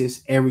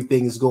 practice,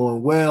 everything is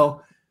going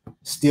well,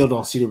 still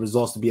don't see the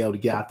results to be able to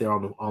get out there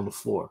on the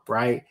floor,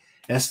 right?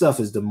 That stuff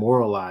is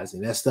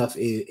demoralizing. That stuff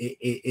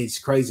it's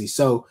crazy.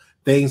 So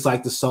things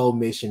like the soul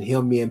mission,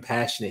 him being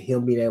passionate,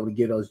 him being able to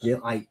get those,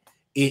 like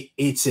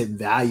it's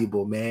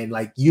invaluable, man.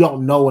 Like, you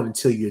don't know it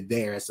until you're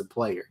there as a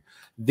player.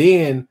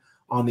 Then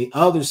on the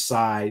other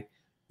side,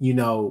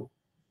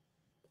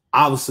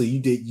 obviously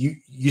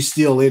you're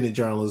still in the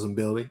journalism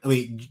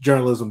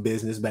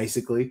business,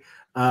 basically.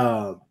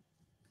 Kind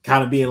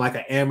of being like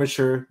an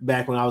amateur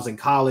back when I was in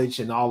college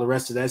and all the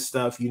rest of that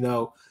stuff,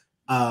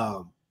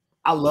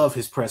 I love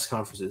his press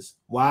conferences.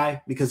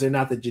 Why? Because they're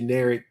not the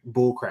generic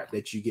bullcrap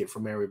that you get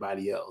from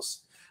everybody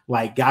else.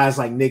 Like guys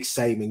like Nick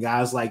Saban,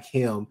 guys like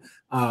him,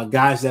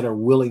 guys that are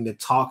willing to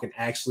talk and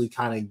actually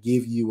kind of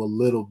give you a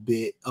little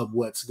bit of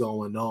what's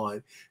going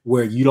on,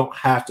 where you don't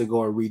have to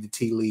go and read the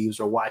tea leaves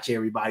or watch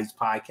everybody's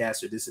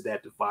podcast or this or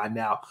that to find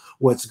out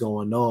what's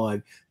going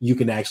on. You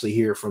can actually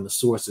hear it from the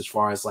source, as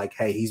far as like,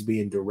 hey, he's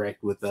being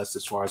direct with us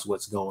as far as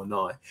what's going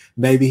on.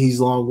 Maybe he's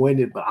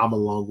long-winded, but I'm a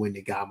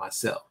long-winded guy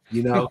myself,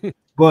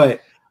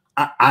 But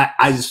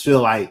I just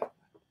feel like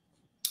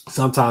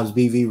sometimes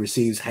BV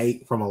receives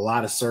hate from a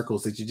lot of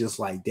circles that you're just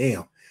like,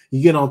 damn.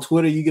 You get on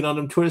Twitter, you get on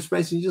them Twitter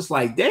spaces, you're just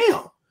like,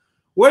 damn,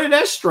 where did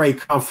that stray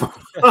come from?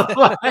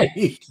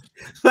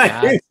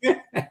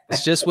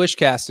 It's just wish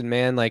casting,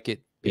 man.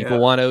 Like, people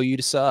want OU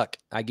to suck.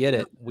 I get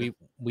it.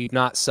 We've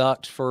not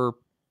sucked for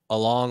a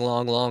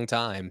long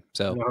time,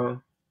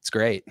 so it's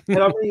great.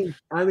 And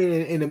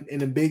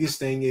and the biggest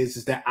thing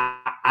is that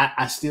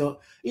I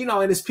still,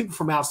 and it's people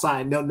from outside,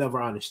 and they'll never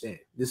understand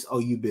this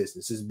OU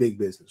business, this big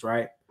business,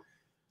 right?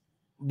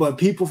 But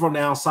people from the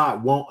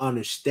outside won't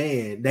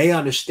understand. They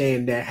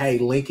understand that, hey,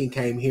 Lincoln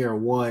came here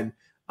and won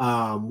 3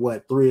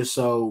 or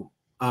so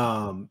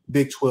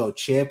Big 12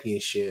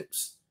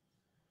 championships,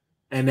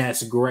 and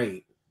that's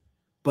great.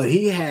 But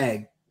he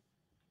had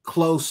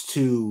close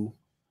to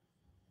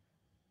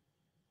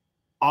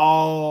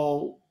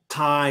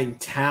all-time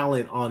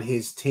talent on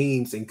his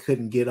teams and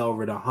couldn't get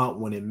over the hump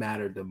when it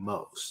mattered the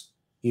most,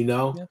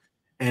 Yeah.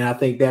 And I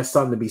think that's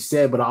something to be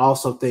said. But I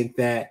also think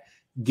that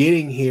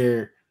getting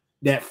here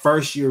that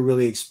first year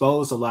really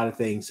exposed a lot of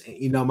things.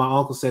 My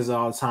uncle says it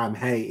all the time,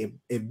 hey,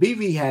 if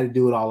BV had to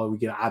do it all over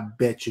again, I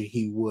bet you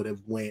he would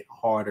have went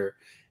harder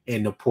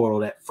in the portal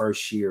that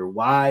first year.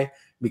 Why?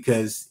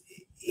 Because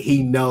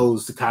he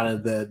knows the kind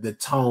of the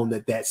tone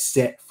that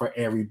set for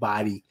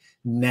everybody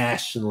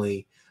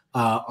nationally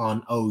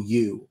on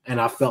OU.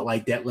 And I felt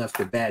like that left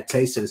a bad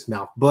taste in his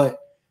mouth. But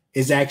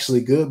it's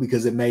actually good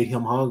because it made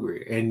him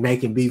hungry, and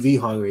making BV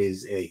hungry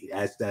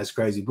that's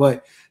crazy.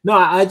 But no,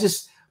 I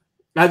just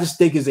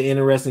think it's an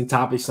interesting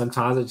topic.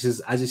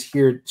 Sometimes I just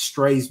hear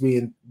strays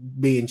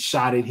being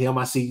shot at him.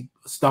 I see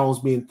stones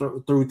being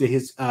through to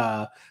his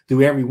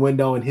through every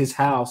window in his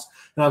house,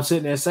 and I'm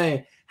sitting there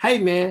saying, "Hey,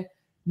 man,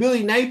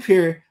 Billy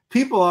Napier."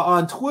 People are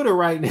on Twitter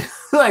right now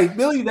like,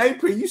 Billy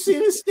Napier, you see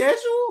his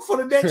schedule for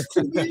the next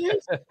 2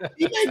 years?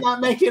 He may not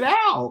make it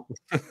out.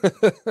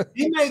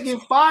 He may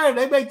get fired.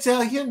 They may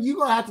tell him, you're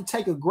going to have to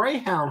take a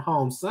Greyhound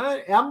home, son.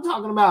 And I'm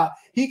talking about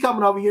he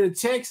coming over here to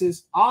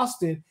Texas,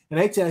 Austin, and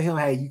they tell him,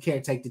 hey, you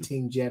can't take the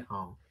team jet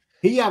home.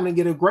 He having to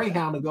get a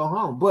Greyhound to go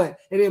home.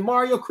 And then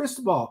Mario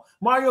Cristobal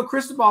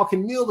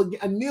can kneel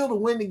to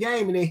win the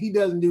game, and then he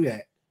doesn't do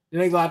that.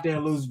 Then they go out there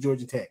and lose to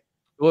Georgia Tech.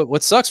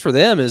 What sucks for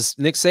them is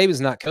Nick Saban's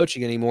not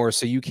coaching anymore,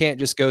 so you can't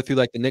just go through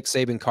like the Nick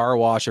Saban car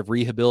wash of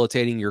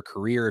rehabilitating your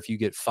career if you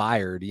get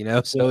fired, So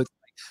it's like,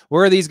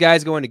 where are these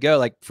guys going to go?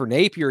 Like for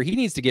Napier, he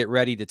needs to get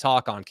ready to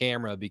talk on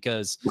camera,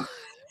 because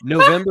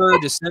November,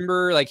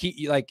 December, like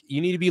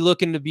you need to be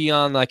looking to be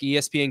on like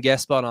ESPN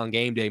guest spot on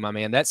game day, my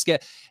man. That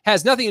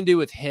has nothing to do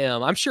with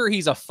him. I'm sure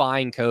he's a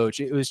fine coach.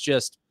 It was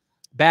just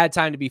bad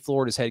time to be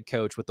Florida's head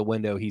coach with the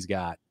window he's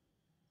got.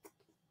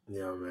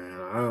 Yeah,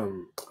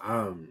 man.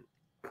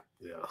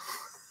 Yeah.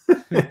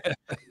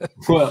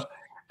 Well,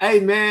 hey,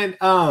 man.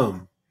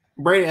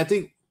 Brady, I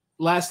think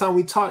last time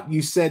we talked,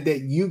 you said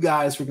that you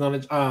guys were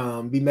going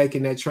to be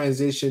making that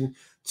transition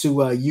to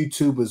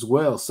YouTube as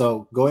well.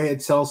 So go ahead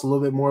and tell us a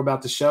little bit more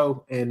about the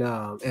show and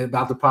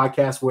about the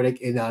podcast, where they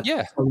can tell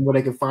them where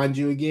they can find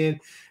you again,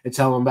 and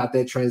tell them about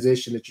that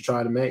transition that you're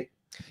trying to make.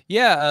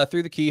 Yeah,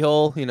 Through the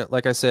Keyhole. You know,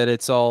 like I said,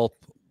 it's all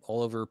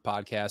over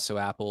podcasts, so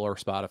Apple or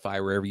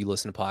Spotify, wherever you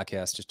listen to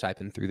podcasts, just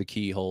type in Through the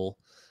Keyhole.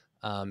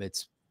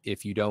 It's,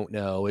 if you don't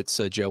know, it's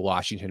a Joe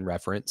Washington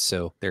reference,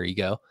 so there you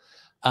go.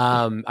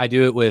 I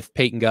do it with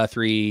Peyton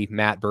Guthrie,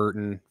 Matt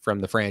Burton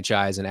from the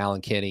franchise, and Alan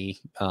Kinney.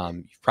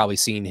 You've probably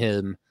seen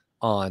him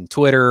on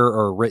Twitter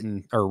or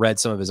read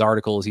some of his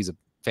articles. He's a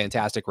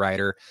fantastic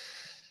writer.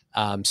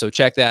 So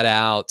check that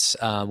out.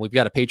 We've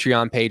got a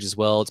Patreon page as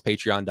well. It's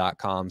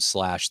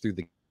patreon.com/through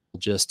the.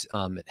 Just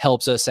it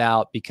helps us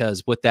out,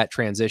 because with that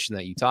transition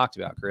that you talked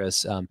about,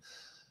 Chris,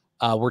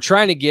 we're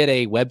trying to get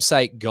a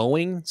website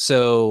going.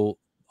 So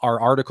our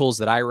articles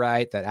that I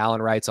write, that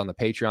Alan writes on the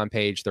Patreon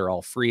page, they're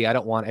all free. I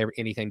don't want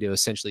anything to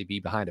essentially be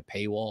behind a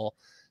paywall.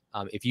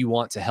 If you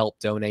want to help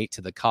donate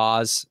to the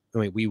cause, I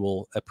mean, we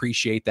will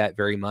appreciate that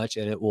very much,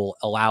 and it will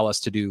allow us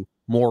to do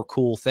more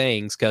cool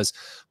things, because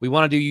we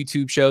want to do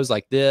YouTube shows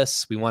like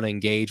this. We want to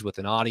engage with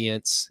an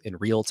audience in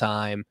real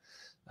time,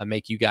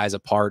 make you guys a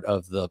part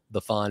of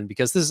the fun,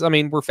 because this is, I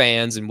mean, we're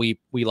fans and we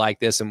like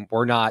this, and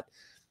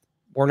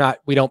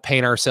we don't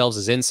paint ourselves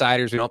as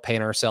insiders. We don't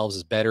paint ourselves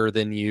as better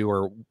than you,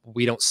 or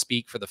we don't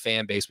speak for the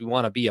fan base. We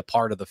want to be a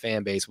part of the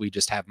fan base. We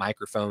just have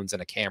microphones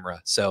and a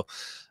camera. So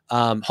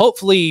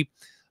hopefully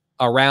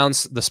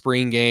around the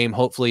spring game,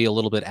 hopefully a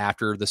little bit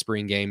after the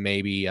spring game,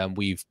 maybe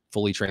we've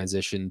fully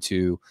transitioned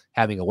to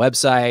having a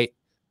website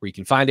where you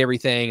can find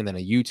everything, and then a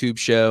YouTube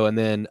show. And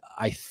then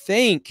I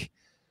think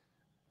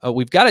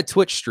we've got a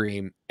Twitch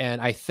stream, and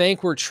I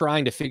think we're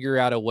trying to figure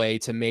out a way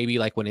to maybe,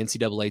 like, when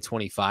NCAA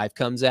 25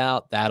 comes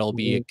out, that'll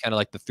be kind of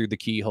like the Through the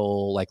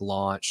Keyhole like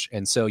launch.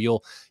 And so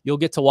you'll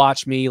get to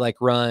watch me like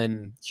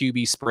run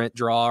QB sprint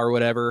draw or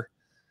whatever,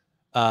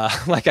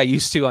 like I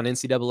used to on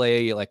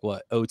NCAA, like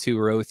what, 02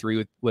 or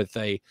 03 with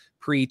a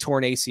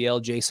pre-torn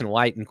ACL Jason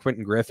White and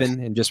Quentin Griffin,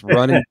 and just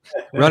run into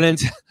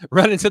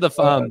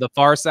the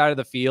far side of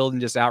the field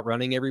and just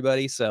outrunning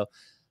everybody. So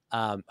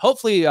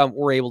hopefully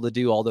we're able to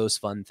do all those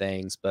fun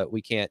things, but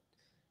we can't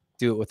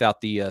do it without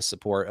the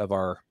support of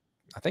I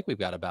think we've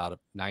got about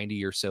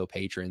 90 or so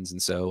patrons. And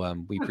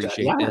so we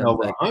appreciate them.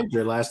 Over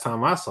 100 last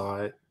time I saw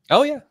it.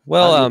 Oh yeah.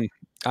 Well,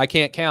 I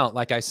can't count.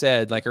 Like I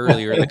said, like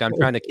earlier, like I'm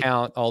trying to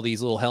count all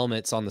these little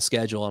helmets on the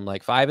schedule. I'm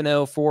like 5-0,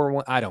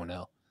 4-1. I don't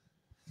know.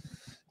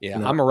 Yeah.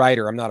 No. I'm a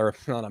writer. I'm not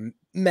a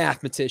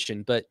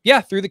mathematician, but yeah,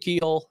 Through the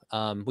Keyhole.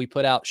 We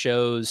put out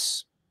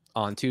shows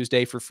on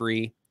Tuesday for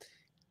free.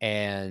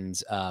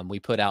 And we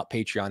put out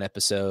Patreon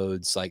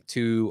episodes, like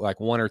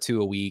 1 or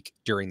 2 a week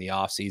during the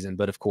off season.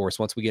 But of course,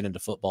 once we get into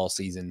football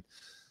season,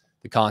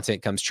 the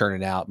content comes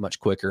churning out much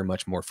quicker,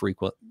 much more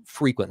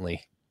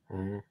frequently.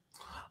 Mm-hmm.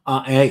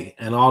 Hey,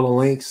 and all the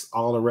links,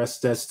 all the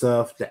rest of that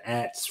stuff, the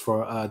ads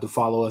for to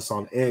follow us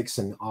on X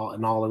and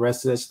all the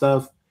rest of that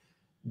stuff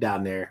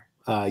down there.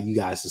 You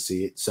guys can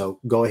see it.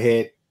 So go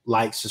ahead,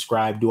 like,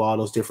 subscribe, do all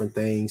those different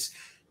things.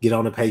 Get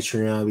on the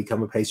Patreon,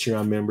 become a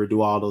Patreon member,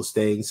 do all those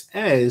things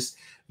as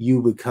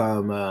you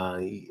become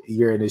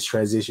you're in this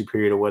transition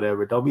period or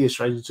whatever. Don't be a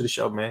stranger to the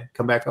show, man.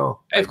 Come back home.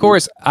 Of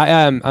course.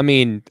 I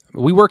mean,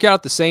 we work out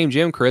at the same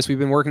gym, Chris. We've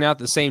been working out at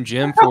the same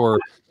gym for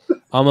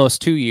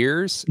almost 2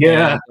 years.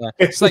 Yeah. And,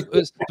 it's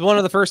one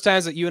of the first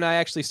times that you and I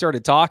actually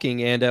started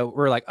talking, and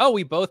we're like, oh,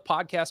 we both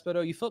podcast about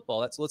OU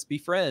football. Let's be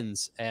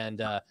friends.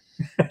 And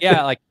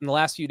yeah, like in the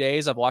last few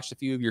days, I've watched a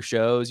few of your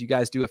shows. You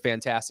guys do a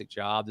fantastic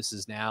job. This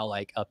is now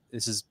like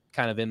this is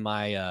kind of in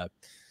my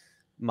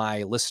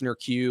my listener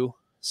queue.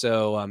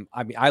 So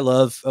I mean, I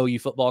love OU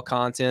football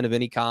content of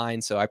any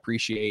kind. So I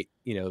appreciate,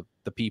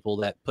 the people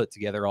that put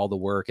together all the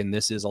work, and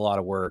this is a lot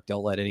of work.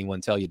 Don't let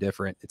anyone tell you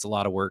different. It's a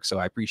lot of work. So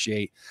I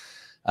appreciate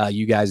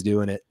you guys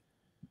doing it.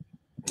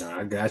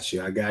 I got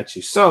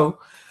you. So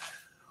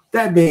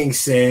that being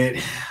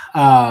said,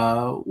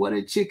 what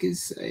did Chicken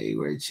say?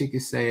 Where did Chicken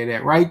say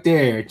that? Right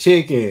there,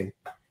 Chicken.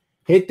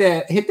 Hit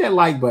that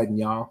like button,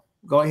 y'all.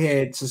 Go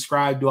ahead,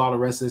 subscribe, do all the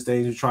rest of these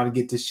things. We're trying to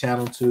get this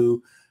channel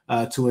to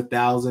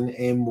 1,000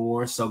 and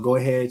more. So go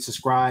ahead,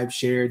 subscribe,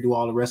 share, do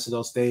all the rest of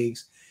those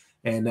things.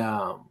 And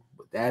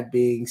with that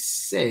being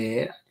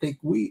said, I think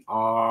we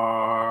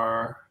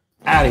are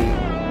out of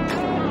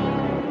here.